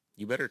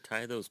 you better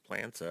tie those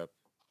plants up.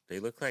 They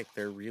look like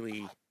they're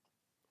really,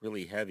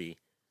 really heavy.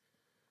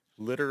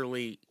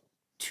 Literally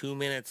 2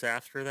 minutes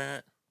after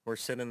that, we're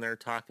sitting there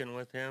talking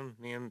with him.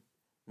 Me and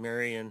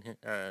Mary and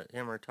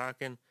him are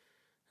talking,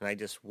 and I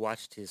just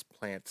watched his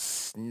plant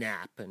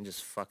snap and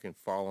just fucking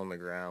fall on the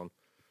ground.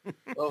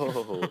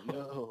 Oh,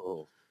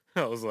 no.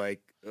 I was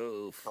like,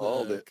 oh,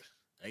 fuck.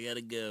 I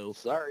gotta go.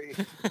 Sorry.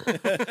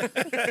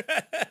 I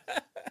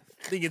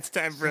think it's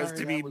time for us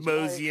to be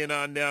moseying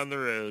on down the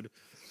road.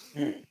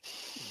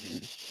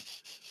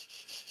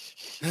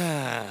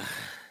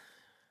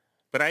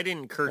 But I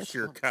didn't curse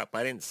your cup.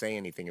 I didn't say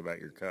anything about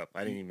your cup.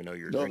 I didn't even know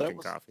you were drinking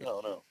coffee.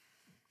 No.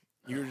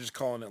 You were just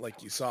calling it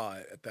like you saw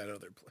it at that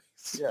other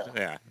place.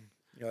 Yeah.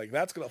 You're like,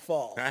 that's going to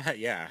fall.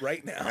 Yeah.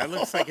 Right now. That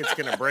looks like it's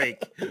going to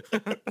break.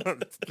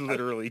 It's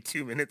literally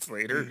 2 minutes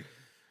later.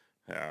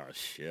 Oh,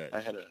 shit. I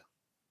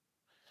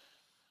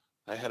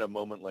had a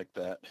moment like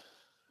that.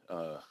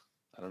 I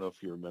don't know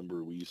if you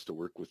remember, we used to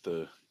work with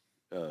a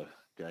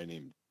guy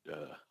named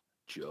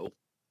Joe.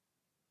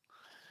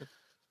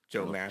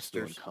 Joe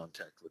Masters. In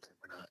contact with him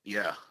or not?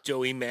 Yeah.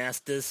 Joey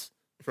Masters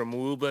from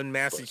Woburn,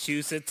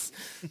 Massachusetts.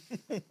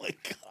 Oh my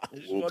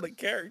gosh, what a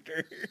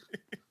character.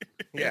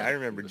 Yeah, I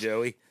remember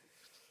Joey.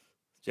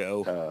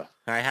 Joe.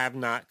 I have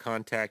not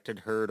contacted,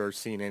 heard, or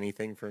seen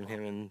anything from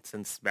him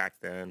since back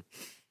then.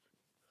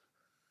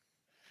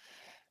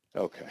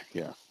 Okay,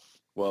 yeah.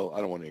 Well,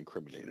 I don't want to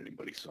incriminate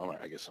anybody, so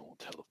I guess I won't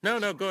tell.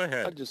 No, go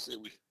ahead. I'd just say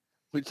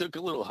we took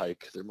a little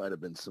hike. There might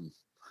have been some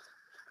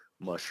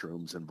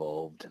mushrooms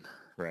involved, and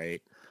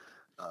Right.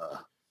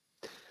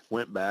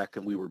 went back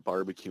and we were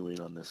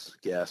barbecuing on this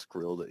gas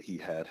grill that he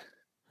had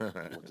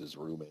with his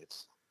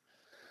roommates.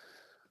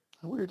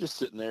 And we were just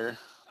sitting there.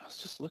 I was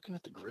just looking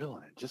at the grill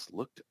and it just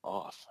looked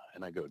off.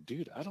 And I go,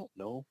 dude, I don't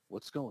know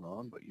what's going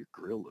on, but your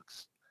grill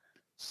looks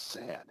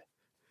sad.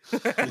 You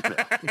know?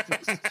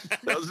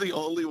 That was the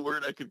only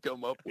word I could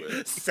come up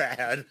with.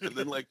 Sad. And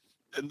then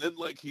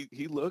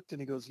he looked and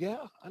he goes,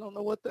 yeah, I don't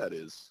know what that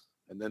is.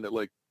 And then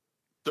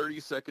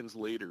 30 seconds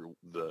later,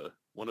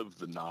 one of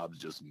the knobs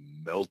just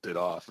melted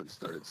off and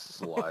started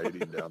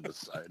sliding down the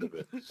side of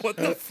it. What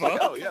the fuck?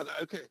 Oh yeah,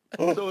 okay.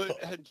 So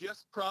it had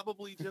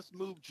probably just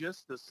moved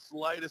just the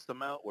slightest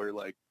amount where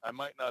I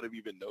might not have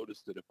even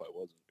noticed it if I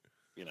wasn't,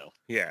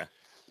 Yeah.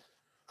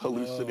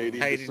 hallucinating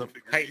to some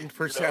degree. Heightened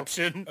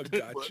perception. I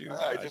got you.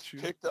 I got just you.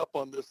 picked up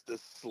on this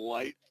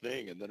slight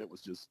thing, and then it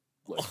was just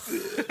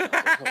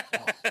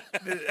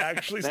It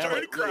actually now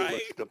started it really crying.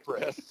 looks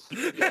depressed.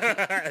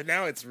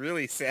 Now it's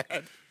really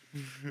sad.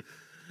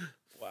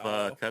 Wow.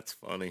 Fuck, that's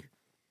funny.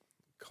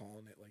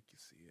 Calling it like you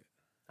see it.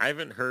 I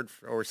haven't heard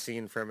or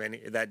seen from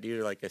that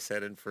dude, like I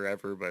said, in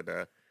forever,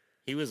 but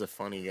he was a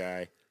funny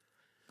guy.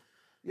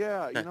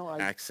 Yeah,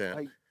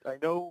 Accent. I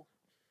know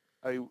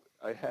I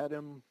had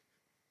him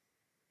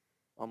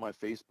on my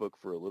Facebook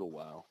for a little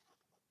while,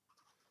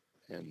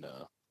 and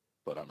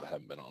but I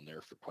haven't been on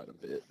there for quite a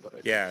bit.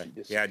 But Yeah,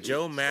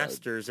 Joe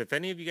Masters. If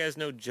any of you guys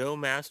know Joe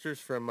Masters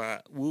from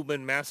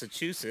Woburn,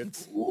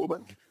 Massachusetts,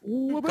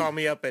 call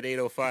me up at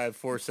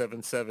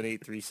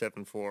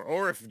 805-477-8374.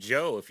 Or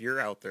if you're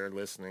out there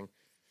listening,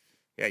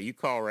 yeah, you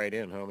call right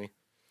in, homie.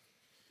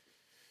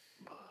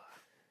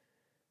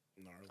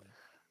 Gnarly.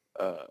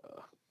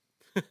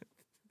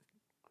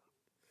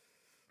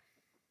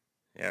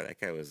 Yeah, that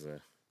guy was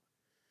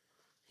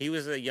he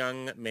was a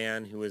young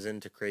man who was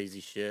into crazy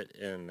shit,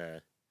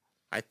 and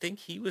I think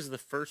he was the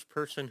first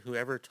person who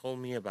ever told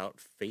me about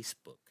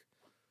Facebook.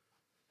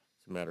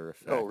 As a matter of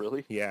fact. Oh,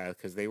 really? Yeah,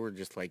 because they were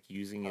just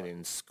using it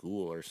in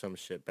school or some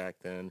shit back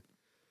then.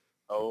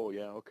 Oh,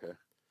 yeah, okay.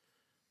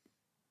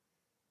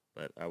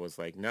 But I was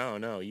like,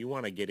 no, you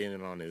want to get in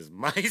on his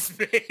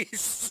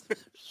MySpace.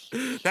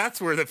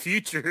 That's where the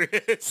future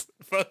is.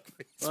 Fuck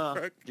Facebook.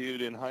 Well,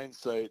 dude, in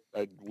hindsight,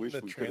 I wish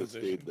we could have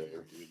stayed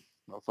there, dude.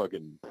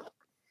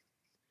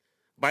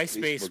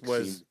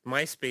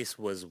 MySpace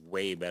was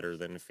way better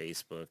than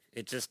Facebook.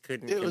 It just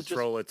couldn't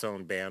control its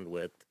own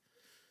bandwidth.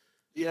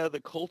 Yeah, the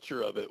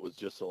culture of it was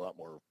just a lot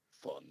more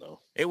fun,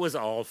 though. It was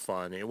all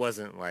fun. It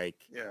wasn't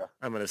yeah,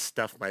 I'm going to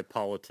stuff my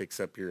politics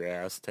up your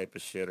ass type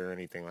of shit or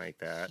anything like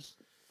that.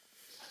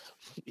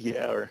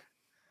 Yeah,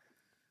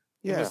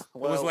 It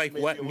was like,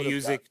 what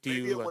music do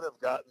you... Maybe it would have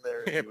gotten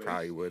there. It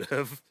probably would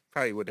have.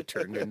 Probably would have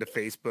turned into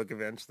Facebook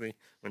eventually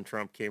when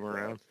Trump came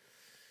around.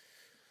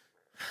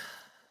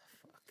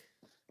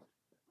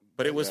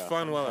 But it was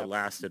fun while it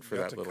lasted for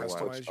that little while.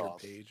 Customize your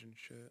page and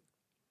shit.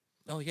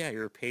 Oh yeah,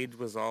 your page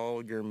was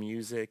all your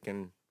music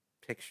and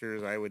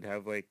pictures. I would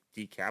have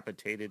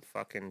decapitated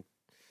fucking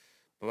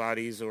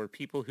bodies or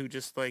people who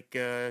just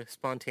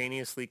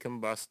spontaneously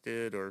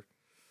combusted or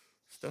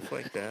stuff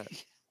like that.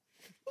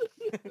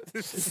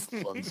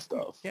 Fun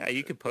stuff. Yeah,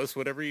 you could post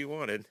whatever you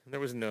wanted. There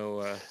was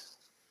no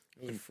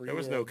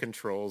no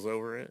controls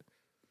over it.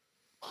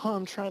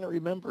 I'm trying to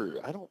remember.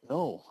 I don't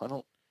know. I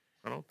don't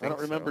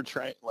remember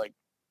trying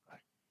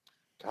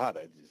God,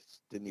 I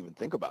just didn't even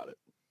think about it.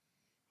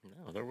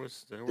 No, there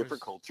was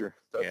different culture.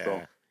 That's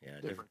all. Yeah,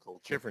 different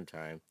culture. Different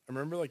time. I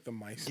remember the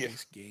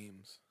MySpace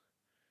games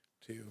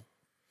too.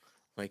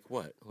 Like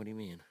what? What do you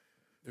mean?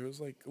 There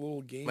was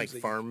little games like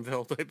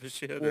Farmville type of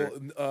shit.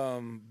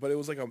 But it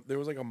was there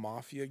was a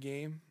Mafia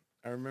game.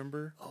 I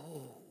remember.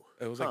 Oh,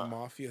 it was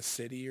Mafia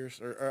City or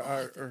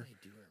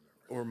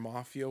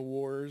Mafia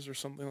Wars or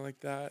something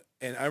like that.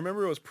 And I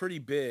remember it was pretty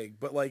big,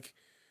 but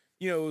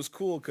it was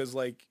cool because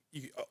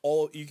you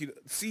could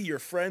see your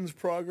friends'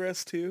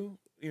 progress too,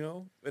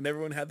 and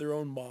everyone had their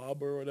own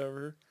mob or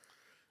whatever.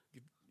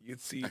 You'd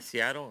see.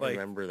 See, I don't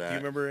remember that. Do you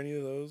remember any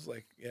of those?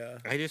 Yeah.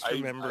 I just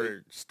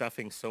remember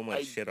stuffing so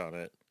much shit on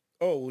it.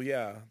 Oh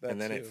yeah,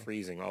 and then it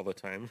freezing all the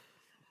time.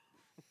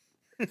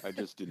 I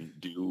just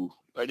didn't do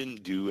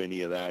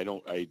any of that.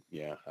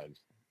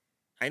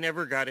 I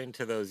never got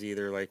into those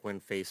either. When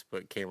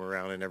Facebook came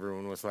around and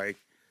everyone was like,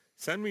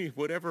 send me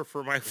whatever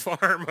for my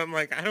farm. I'm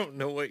like, I don't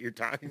know what you're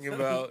talking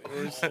about.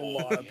 There's a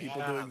lot of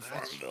people doing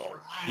Farmville.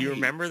 Right. You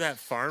remember that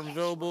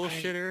Farmville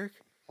bullshit, Eric?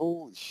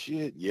 Holy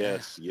shit.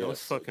 Yes. That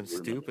was fucking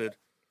stupid.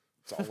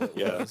 That's all it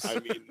was. I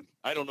mean,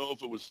 I don't know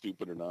if it was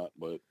stupid or not,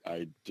 but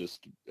I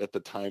just, at the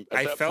time...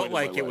 I felt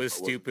it was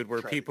stupid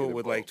where people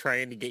would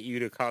trying to get you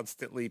to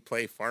constantly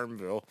play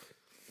Farmville.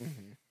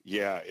 Mm-hmm.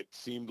 Yeah, it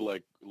seemed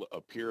like a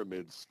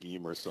pyramid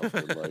scheme or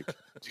something. Like,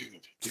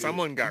 dude,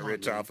 Someone got come on,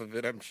 rich man. off of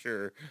it, I'm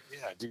sure.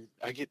 Yeah, dude,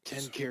 I get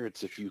 10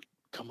 carats if you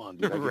come on,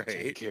 dude. I get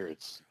 10 Right.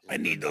 carats. I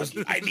need those.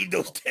 I need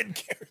those 10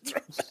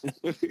 carats.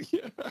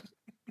 Yeah.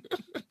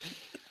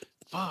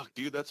 Fuck,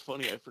 dude, that's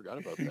funny. I forgot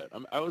about that.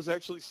 I was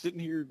actually sitting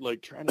here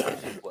like trying to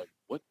think of like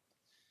what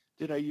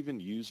did I even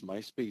use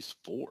MySpace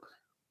for?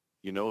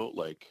 You know,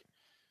 like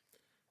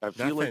I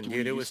feel like Nothing, we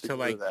dude. It used was to go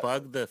like that.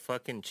 bug the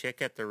fucking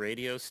chick at the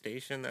radio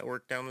station that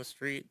worked down the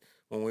street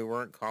when we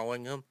weren't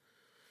calling them.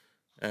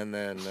 And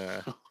then,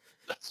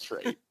 That's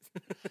right.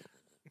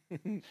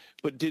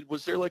 But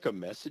was there like a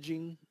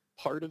messaging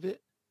part of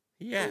it?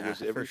 Or yeah, was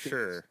for everything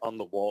sure. on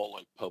the wall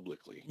like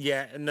publicly?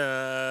 Yeah, and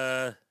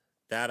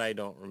that I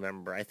don't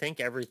remember. I think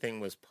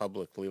everything was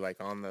publicly,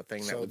 like on the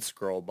thing that So would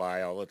scroll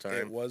by all the It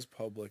time. was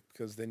public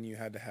because then you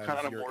had to have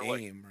Kinda your more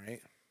like- aim,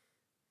 right?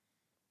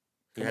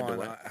 You Come had to on,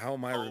 what? how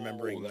am I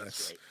remembering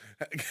that's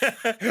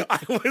this? I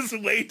was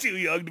way too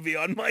young to be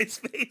on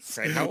MySpace,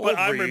 Right, how old but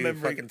I'm were you?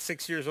 remembering. Fucking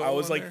 6 years old. I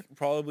was on like there?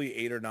 probably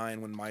 8 or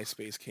 9 when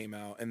MySpace came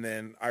out, and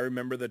then I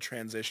remember the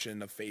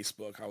transition of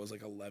Facebook. I was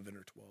like 11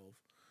 or 12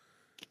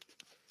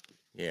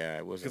 yeah,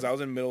 it was because I was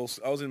in middle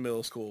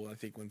school, I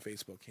think, when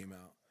Facebook came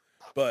out.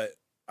 But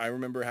I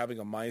remember having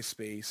a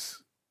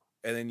MySpace,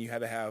 and then you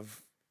had to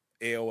have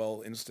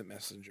AOL Instant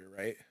Messenger,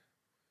 right?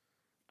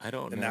 I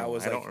don't And know. that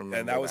was I like, don't remember.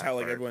 and that was how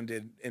like part. everyone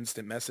did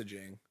instant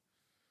messaging.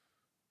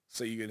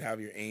 So you could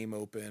have your AIM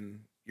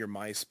open, your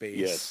MySpace.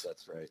 Yes,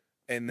 that's right.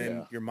 And then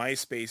Yeah. your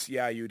MySpace,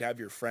 yeah, you'd have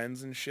your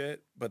friends and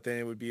shit, but then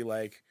it would be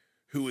like,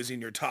 who is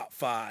in your top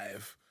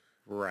 5?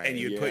 Right. And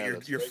you'd Yeah, put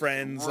that's your right.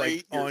 friends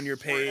Rate like on your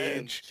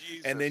friends. page,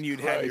 Jesus and then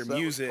you'd have your Christ, that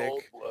was music.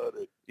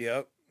 cold-blooded.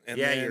 Yep. And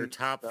yeah, then, your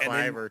top and 5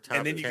 then, or top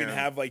and then 10. you can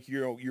have like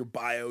your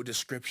bio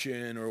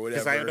description or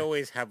Because whatever. I would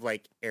always have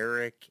like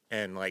Eric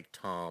and like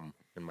Tom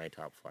in my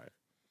top 5.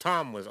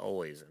 Tom was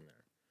always in there.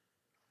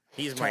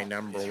 He's my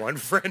number one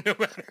friend no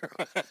matter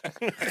what.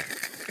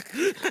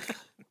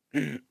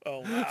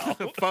 Oh wow.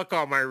 Fuck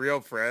all my real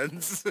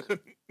friends.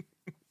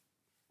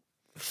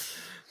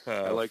 I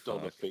Oh, liked all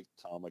the fuck. fake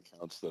Tom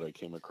accounts that I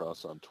came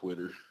across on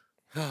Twitter.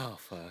 Oh,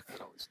 fuck.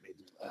 That always made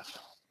me laugh.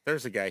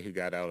 There's a guy who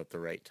got out at the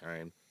right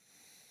time.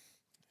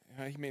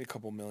 Yeah, he made a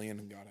couple million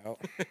and got out.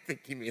 I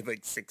think he made like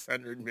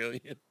 600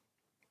 million.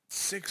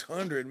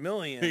 600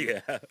 million.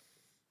 Yeah.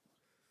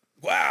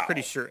 Wow.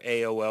 Pretty sure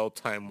AOL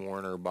Time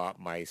Warner bought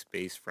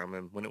MySpace from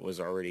him when it was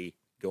already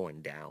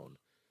going down.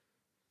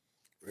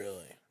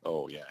 Really?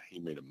 Oh yeah, he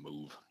made a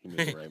move. He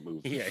made the right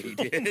move. Yeah, he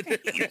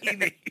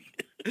did.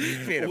 He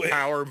made a Wait,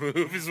 power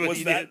move is what Was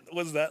he that did.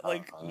 was that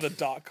like Uh-huh.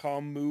 the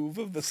 .com move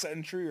of the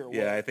century or what?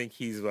 Yeah, I think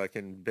he's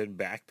fucking been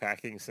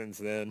backpacking since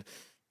then.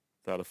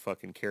 Without a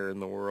fucking care in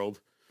the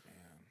world.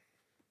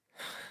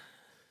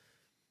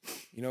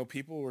 You know,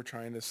 people were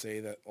trying to say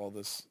that all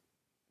this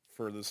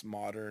for this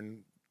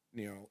modern,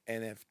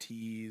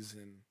 NFTs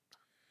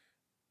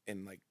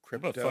and like What a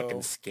crypto. fucking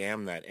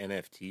scam that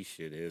NFT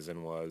shit is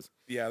and was.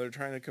 Yeah, they're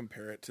trying to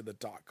compare it to the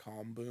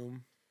 .com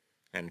boom.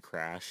 And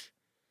crash.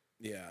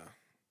 Yeah.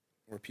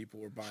 Where people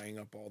were buying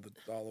up all the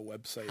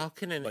websites. How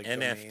can an like,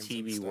 domains NFT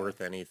and be stuff.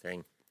 worth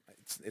anything?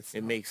 It's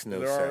It not. makes no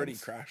They're already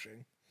sense.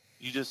 crashing.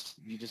 You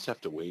just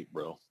have to wait,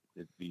 bro.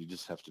 You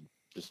just have to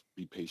just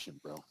be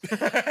patient, bro. You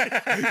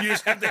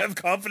just have to have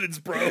confidence,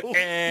 bro.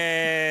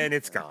 And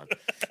it's gone.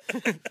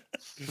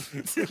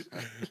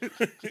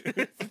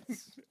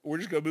 We're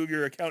just gonna move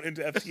your account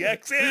into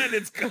FTX and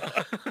it's gone.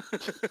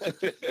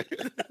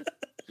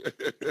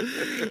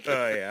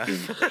 Oh, yeah.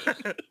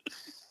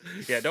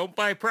 Yeah, don't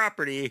buy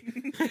property.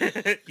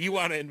 You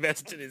want to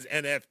invest in his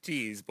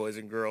NFTs, boys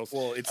and girls.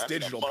 Well, it's I mean, a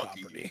digital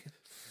monkey.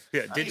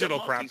 Yeah, I need a digital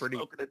monkey property.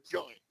 smoking a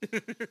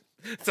joint.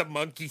 It's a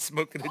monkey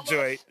smoking a How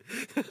joint.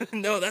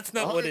 No, that's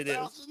not what it is.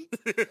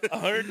 100,000?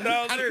 100,000,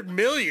 100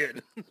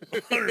 million.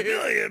 100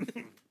 million.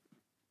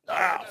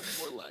 Wow. That's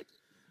more like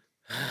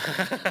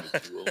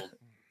it. Too old.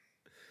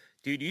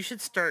 Dude, you should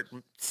start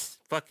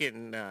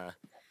fucking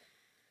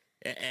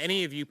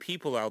any of you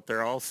people out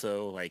there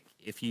also, like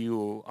if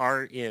you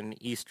are in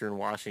Eastern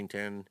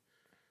Washington,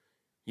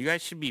 you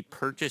guys should be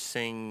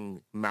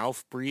purchasing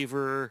Mouth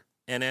Breather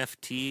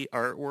NFT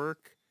artwork.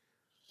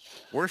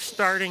 We're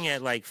starting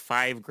at like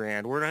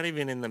 $5,000. We're not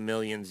even in the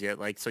millions yet.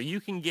 Like, so you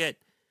can get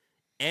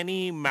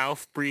any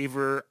Mouth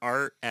Breather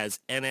art as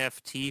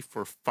NFT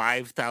for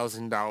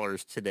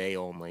 $5,000 today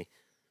only.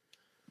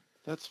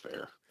 That's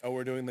fair. Oh,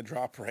 we're doing the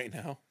drop right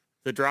now.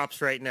 The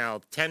drops right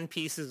now, 10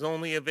 pieces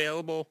only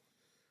available,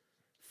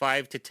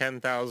 5 to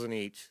 10,000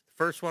 each.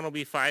 First one will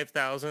be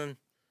 5,000.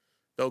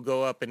 They'll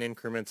go up in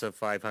increments of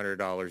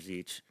 $500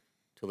 each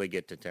till they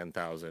get to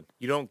 10,000.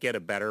 You don't get a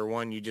better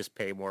one. You just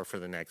pay more for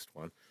the next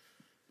one.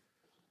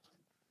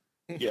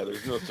 Yeah,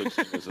 there's no such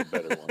thing as a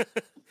better one.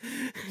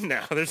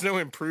 No, there's no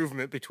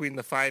improvement between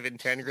the 5 and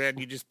 10 grand.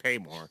 You just pay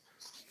more.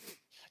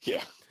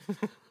 Yeah.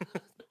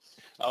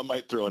 I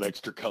might throw an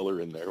extra color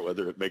in there,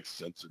 whether it makes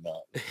sense or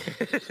not.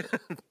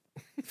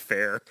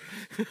 Fair.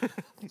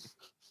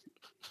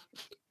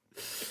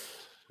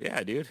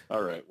 Yeah, dude.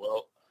 All right.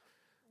 Well,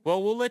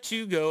 Well, we'll let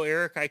you go,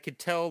 Eric. I could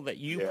tell that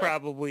you Yeah.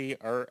 probably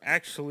are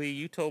actually,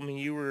 you told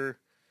me you were,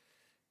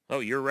 oh,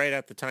 you're right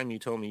at the time you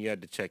told me you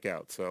had to check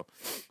out. So,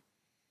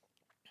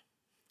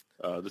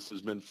 This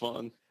has been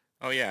fun.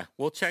 oh yeah,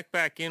 we'll check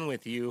back in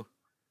with you.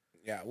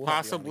 Yeah, we'll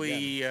have you on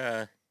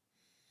again.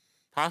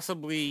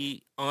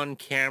 Possibly on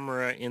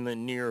camera in the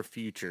near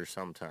future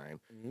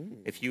sometime.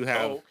 Ooh. If you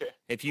have, okay.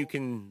 if you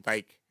can,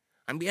 like,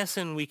 I'm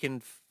guessing we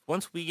can,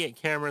 once we get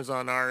cameras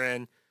on our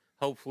end,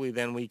 hopefully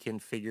then we can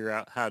figure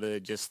out how to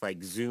just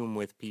like Zoom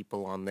with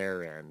people on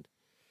their end.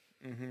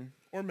 Mm-hmm.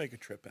 Or make a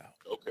trip out.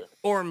 Okay.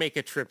 Or make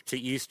a trip to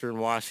Eastern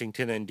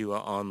Washington and do a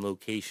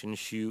on-location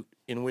shoot,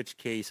 in which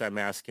case I'm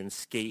asking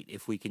Skate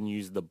if we can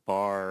use the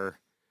bar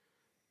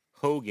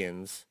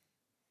Hogan's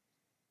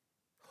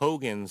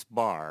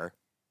Bar.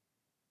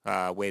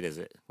 Wait, is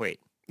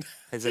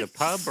it a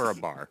pub or a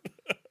bar?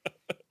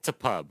 It's a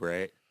pub,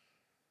 right?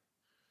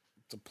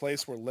 It's a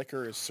place where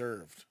liquor is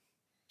served.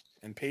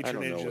 And I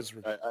don't patronage know. is...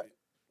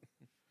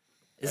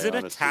 Is I it a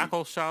honestly-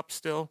 tackle shop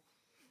still?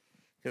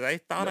 Because I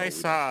thought No, I we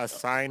saw a don't.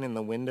 sign in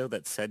the window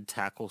that said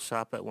tackle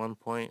shop at one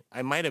point.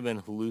 I might have been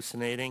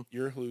hallucinating.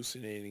 You're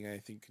hallucinating, I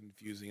think,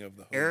 confusing of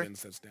the Eric?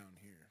 Hogan's that's down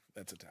here.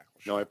 That's a tackle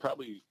shop. No, I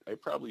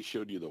probably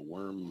showed you the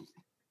worm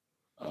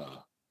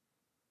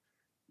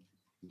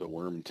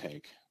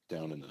tank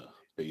down in the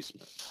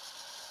basement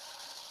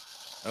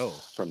Oh,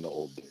 from the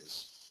old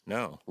days,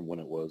 no. from when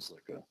it was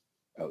like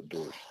a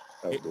outdoors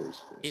It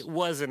space.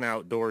 was an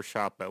outdoor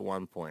shop at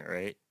one point,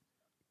 right?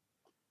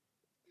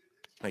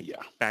 Like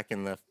Yeah, back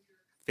in the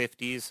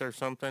 50s or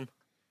something,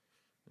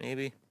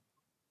 maybe?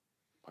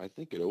 I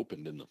think it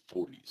opened in the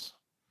 40s,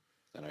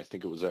 and I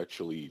think it was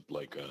actually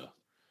like a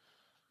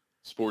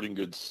sporting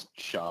goods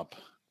shop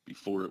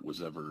before it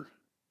was ever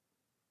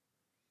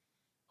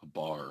a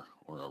bar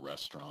or a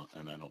restaurant,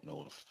 and I don't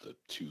know if the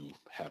two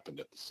happened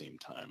at the same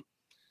time.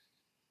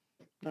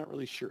 Not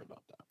really sure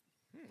about that.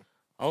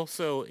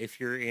 Also, if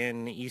you're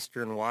in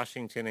Eastern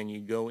Washington and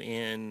you go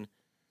in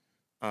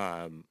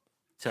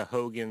to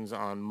Hogan's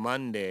on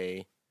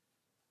Monday,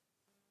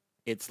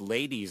 it's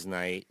ladies'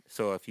 night.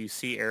 So if you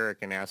see Eric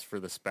and ask for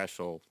the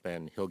special,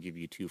 then he'll give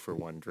you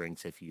 2-for-1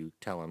 drinks if you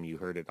tell him you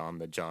heard it on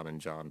the John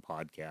and John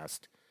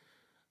podcast.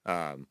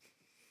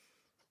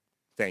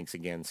 Thanks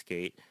again,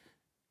 Skate.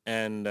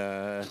 And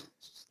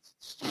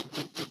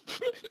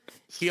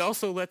he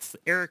also lets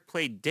Eric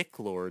play Dick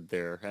Lord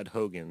there at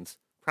Hogan's.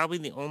 Probably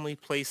the only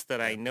place that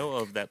I know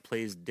of that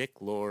plays Dick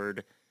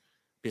Lord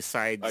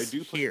besides I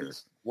do play here.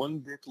 this one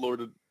Dick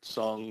Lord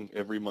song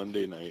every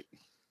Monday night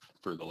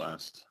for the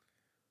last.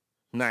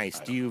 Nice.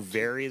 I Do don't you know,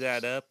 vary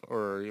that up,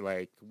 or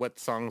like what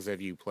songs have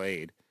you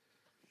played?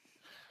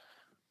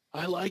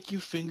 I Like You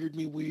Fingered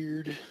Me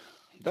Weird.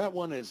 That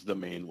one is the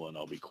main one,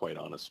 I'll be quite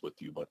honest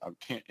with you, but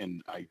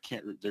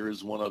there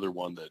is one other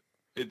one that,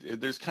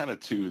 there's kind of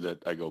two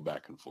that I go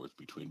back and forth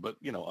between, but,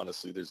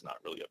 honestly, there's not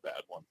really a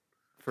bad one.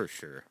 For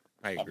sure.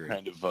 I agree. I'm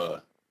kind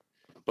of,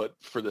 but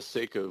for the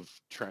sake of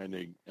trying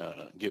to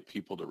get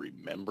people to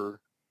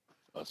remember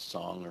a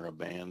song or a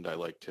band, I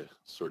like to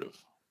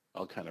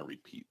I'll kind of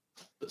repeat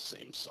the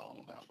same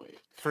song that way.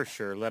 For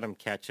sure. Let them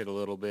catch it a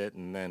little bit,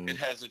 and then It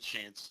has a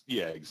chance.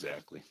 Yeah,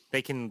 exactly.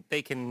 they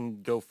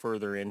can go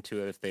further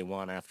into it if they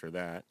want after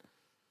that.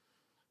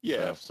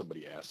 Yeah, So- if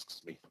somebody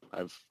asks me,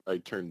 I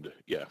turned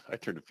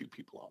a few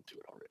people onto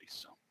it already.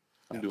 So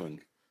I'm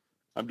doing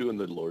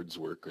the Lord's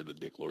work, or the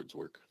Dick Lord's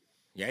work.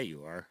 Yeah,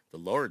 you are. The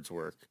Lord's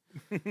work.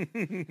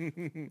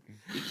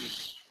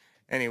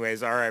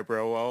 Anyways, all right,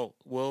 bro. Well,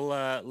 we'll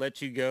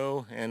let you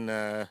go,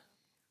 and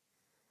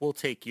we'll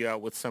take you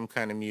out with some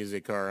kind of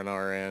music on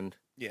our end.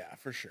 Yeah,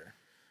 for sure.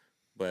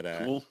 But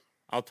Cool.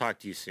 I'll talk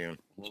to you soon.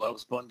 Well, that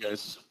was fun,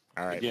 guys.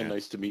 All right, Again, man.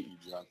 nice to meet you,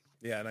 John.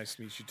 Yeah, nice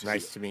to meet you too.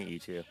 Nice to meet you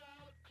too.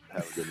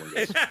 Have a good one,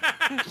 guys.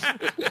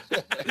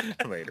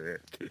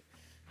 Later.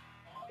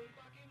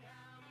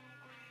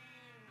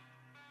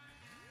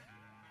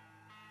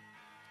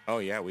 Oh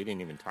yeah, we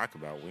didn't even talk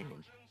about Ween.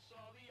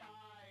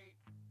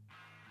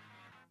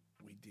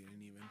 We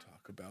didn't even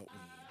talk about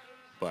Ween.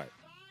 But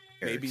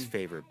Eric's Maybe-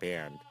 favorite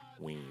band,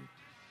 Ween.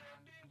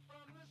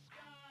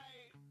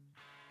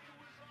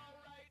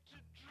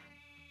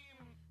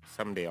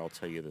 Someday I'll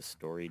tell you the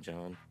story,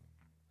 John,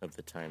 of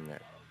the time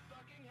that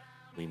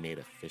we made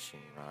a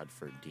fishing rod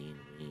for Dean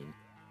Ween,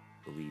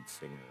 the lead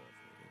singer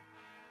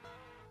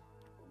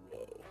of Ween.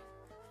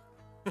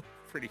 Whoa.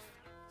 Pretty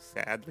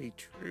sadly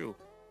true.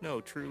 No,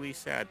 truly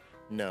sad.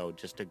 No,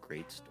 just a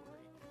great story.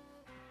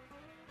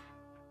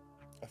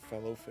 A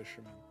fellow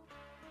fisherman.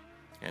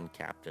 And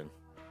captain.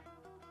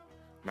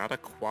 Not a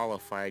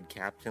qualified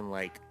captain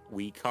like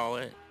we call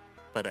it,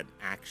 but an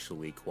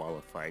actually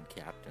qualified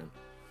captain.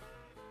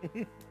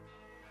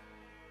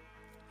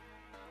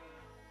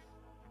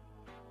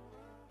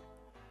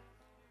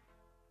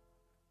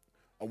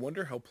 I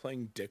wonder how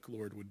playing Dick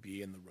Lord would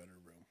be in the rudder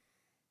room.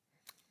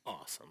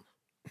 Awesome.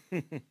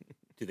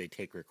 Do they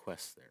take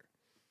requests there?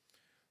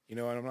 You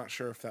know, and I'm not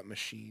sure if that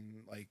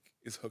machine like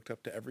is hooked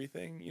up to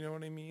everything, you know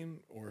what I mean?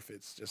 Or if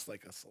it's just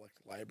like a select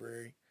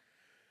library.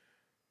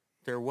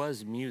 There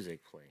was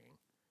music playing.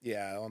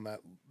 Yeah, on that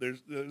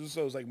there's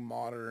those like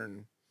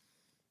modern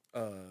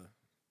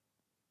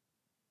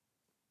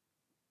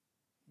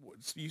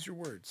use your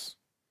words.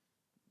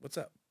 What's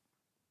up?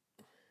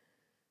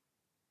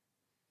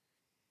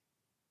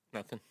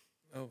 Nothing.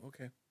 Oh,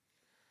 okay.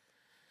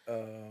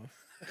 Uh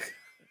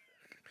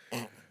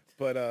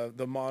but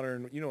the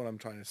modern, you know what I'm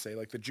trying to say,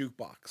 like the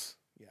jukebox.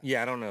 Yeah.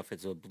 Yeah, I don't know if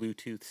it's a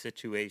Bluetooth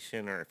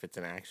situation or if it's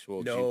an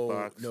actual No,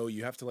 jukebox. no,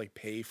 you have to like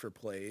pay for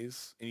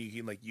plays and you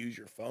can like use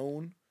your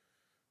phone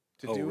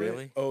to Oh, do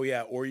really? it. Oh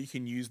yeah, or you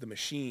can use the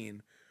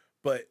machine.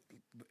 But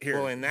here,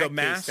 Well, in that the case,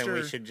 master, then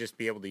we should just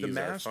be able to the use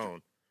our master,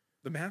 phone.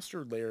 the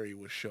master Larry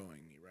was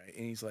showing me, right?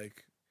 And he's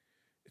like,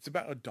 it's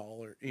about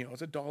 $1,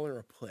 it's $1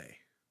 a play.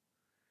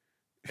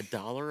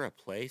 $1 a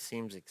play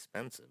seems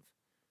expensive.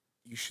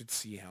 You should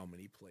see how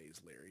many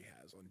plays Larry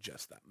has on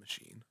just that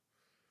machine.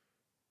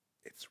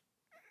 It's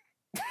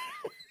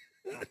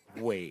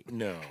Wait,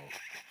 no.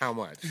 How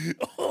much?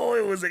 oh,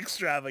 it was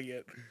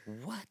extravagant.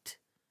 What?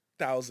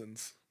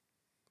 Thousands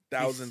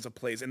of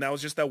plays, and that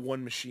was just that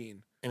one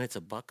machine. And it's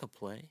 $1 a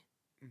play?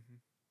 Mm-hmm.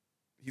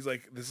 He's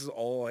like, this is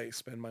all I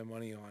spend my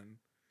money on.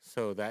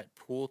 So that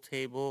pool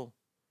table,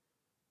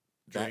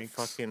 Drinks.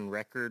 that fucking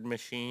record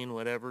machine,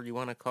 whatever you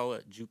want to call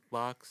it,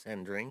 jukebox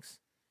and drinks?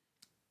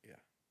 Yeah.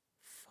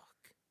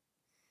 Fuck.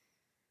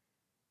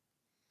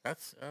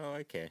 That's, oh,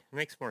 okay. It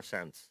makes more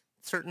sense.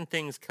 Certain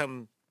things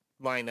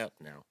line up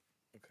now.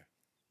 Okay.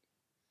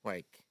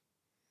 Like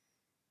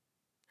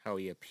how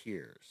he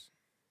appears.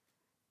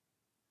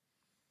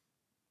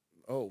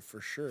 Oh,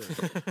 for sure.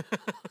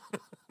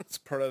 It's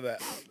part of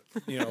that,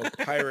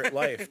 pirate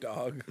life,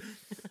 dog.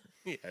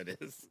 Yeah, it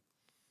is.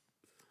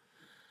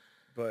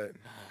 But,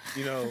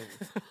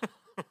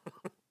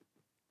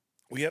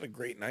 we had a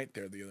great night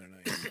there the other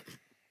night.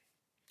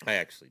 I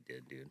actually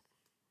did, dude.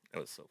 That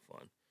was so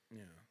fun.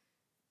 Yeah.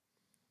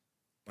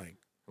 Like,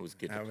 It was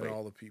good to having play.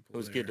 all the people It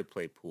was there. good to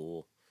play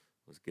pool.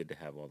 It was good to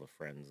have all the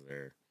friends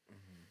there.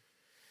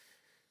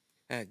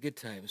 Mm-hmm. Good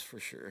times for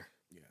sure.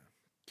 Yeah.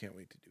 Can't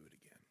wait to do it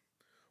again.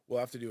 We'll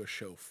have to do a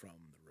show from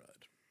the Rudd.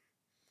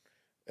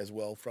 As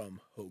well from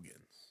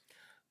Hogan's.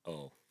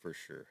 Oh, for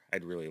sure.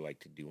 I'd really like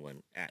to do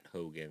one at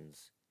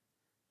Hogan's.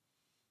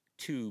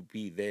 To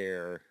be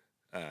there,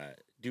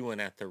 do one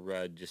at the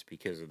Rudd just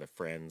because of the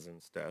friends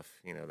and stuff.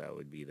 That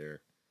would be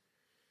there.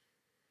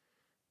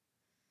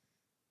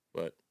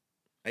 But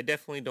I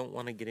definitely don't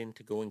want to get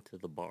into going to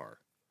the bar.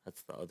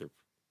 That's the other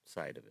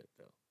side of it,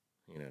 though.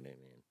 You know what I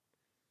mean?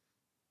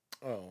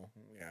 Oh,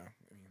 yeah.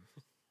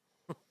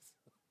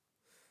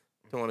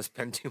 Don't want to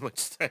spend too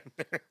much time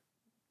there.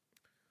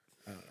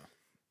 I don't know.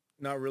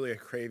 Not really a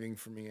craving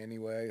for me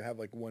anyway. I have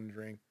like one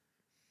drink.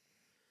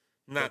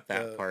 Not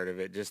that part of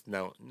it. Just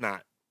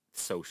not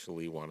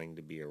socially wanting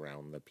to be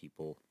around the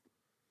people.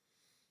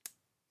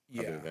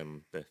 Yeah. Other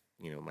than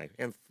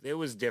and it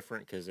was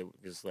different because it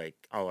was like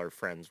all our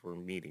friends were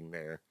meeting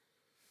there.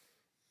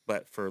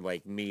 But for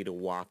like me to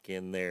walk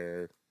in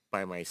there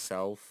by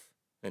myself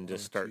and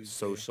just start Tuesday.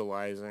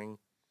 socializing,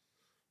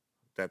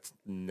 that's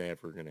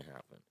never going to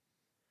happen.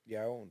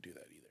 Yeah, I won't do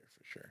that either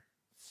for sure.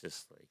 It's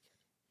just like,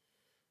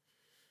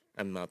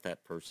 I'm not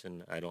that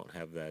person. I don't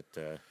have that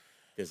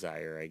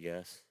desire, I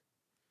guess.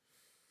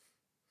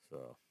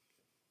 So.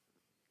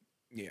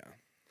 Yeah.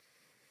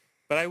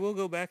 But I will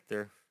go back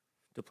there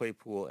to play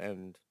pool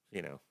and,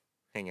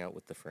 hang out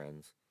with the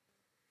friends.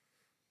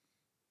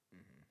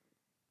 Mm-hmm.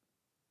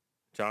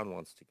 John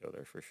wants to go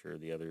there for sure,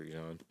 the other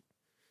John.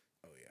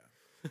 Oh,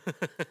 yeah.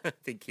 I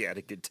think he had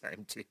a good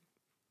time, too.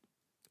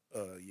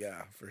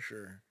 Yeah, for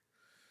sure.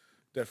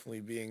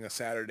 Definitely being a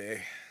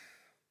Saturday.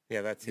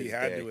 Yeah, that's his day. day.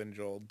 He had to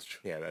indulge.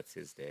 Yeah, that's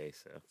his day,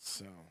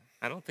 So.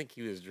 I don't think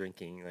he was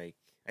drinking, I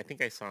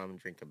think I saw him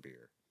drink a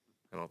beer.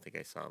 I don't think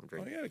I saw him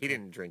drink. yeah, he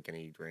didn't drink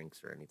any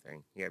drinks or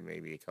anything. He had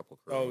maybe a couple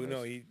Coronas. Coronas. Oh,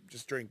 no, he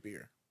just drank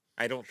beer.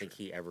 I don't think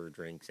he ever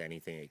drinks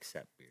anything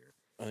except beer.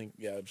 I think,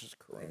 yeah, it's just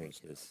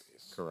Coronas. I think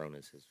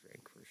Corona's his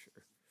drink for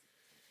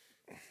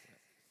sure.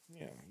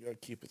 Yeah, you gotta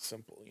keep it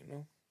simple,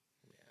 Yeah.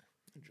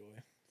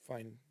 Enjoy.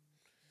 Find,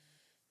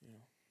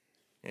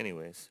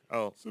 Anyways,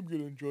 some good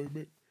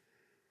enjoyment.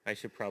 I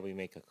should probably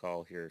make a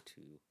call here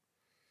to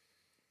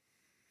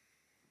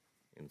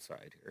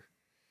inside here.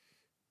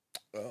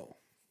 Oh,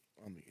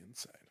 on the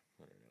inside.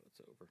 I don't know,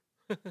 it's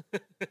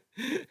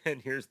over.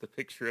 And here's the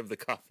picture of the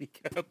coffee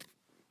cup.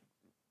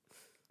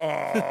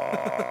 Oh,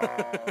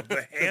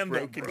 the handle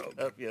broken broke.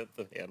 cup. Yeah,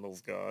 the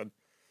handle's gone.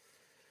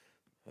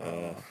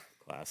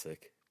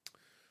 Classic.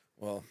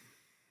 Well,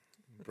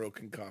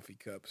 broken coffee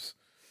cups.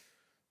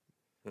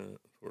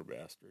 Poor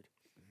bastard.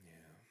 Yeah.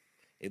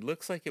 It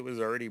looks like it was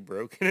already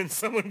broken and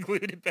someone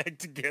glued it back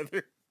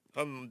together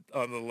on the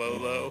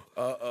low.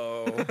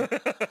 Uh-oh.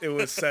 It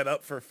was set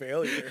up for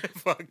failure.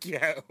 Fuck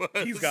yeah, it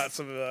was. He's got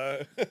some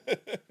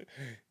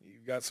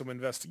you've got some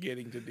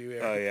investigating to do,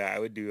 Eric. Oh yeah, I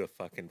would do a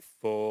fucking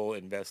full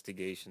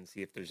investigation,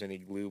 see if there's any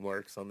glue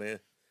marks on the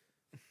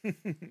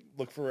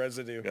Look for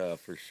residue.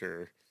 for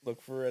sure.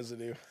 Look for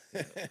residue.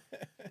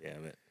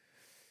 Damn it.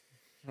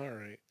 All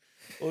right.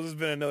 Well, this has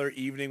been another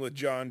evening with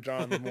John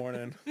in the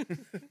morning.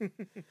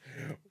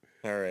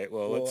 All right.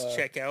 Well, let's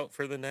check out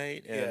for the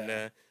night.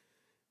 And,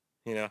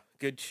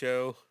 good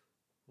show.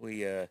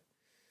 We had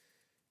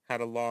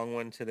a long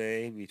one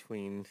today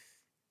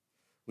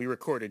we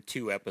recorded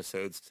 2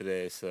 episodes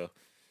today, so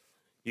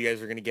you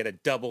guys are going to get a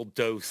double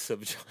dose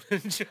of John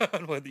and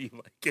John, whether you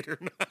like it or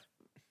not.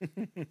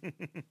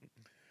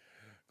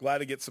 Glad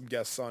to get some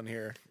guests on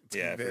here.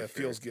 It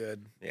feels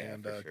good. Yeah,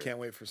 and can't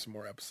wait for some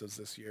more episodes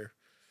this year.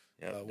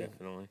 Yeah,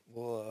 definitely.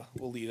 We'll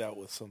lead out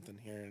with something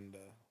here, and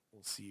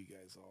we'll see you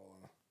guys all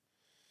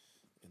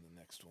in the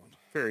next one.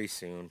 Very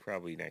soon,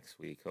 probably next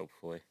week,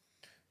 hopefully.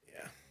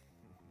 Yeah.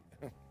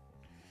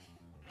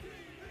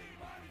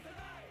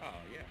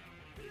 Oh, yeah.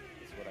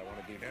 That's what I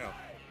want to do now.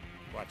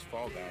 Watch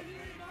Fall Guy.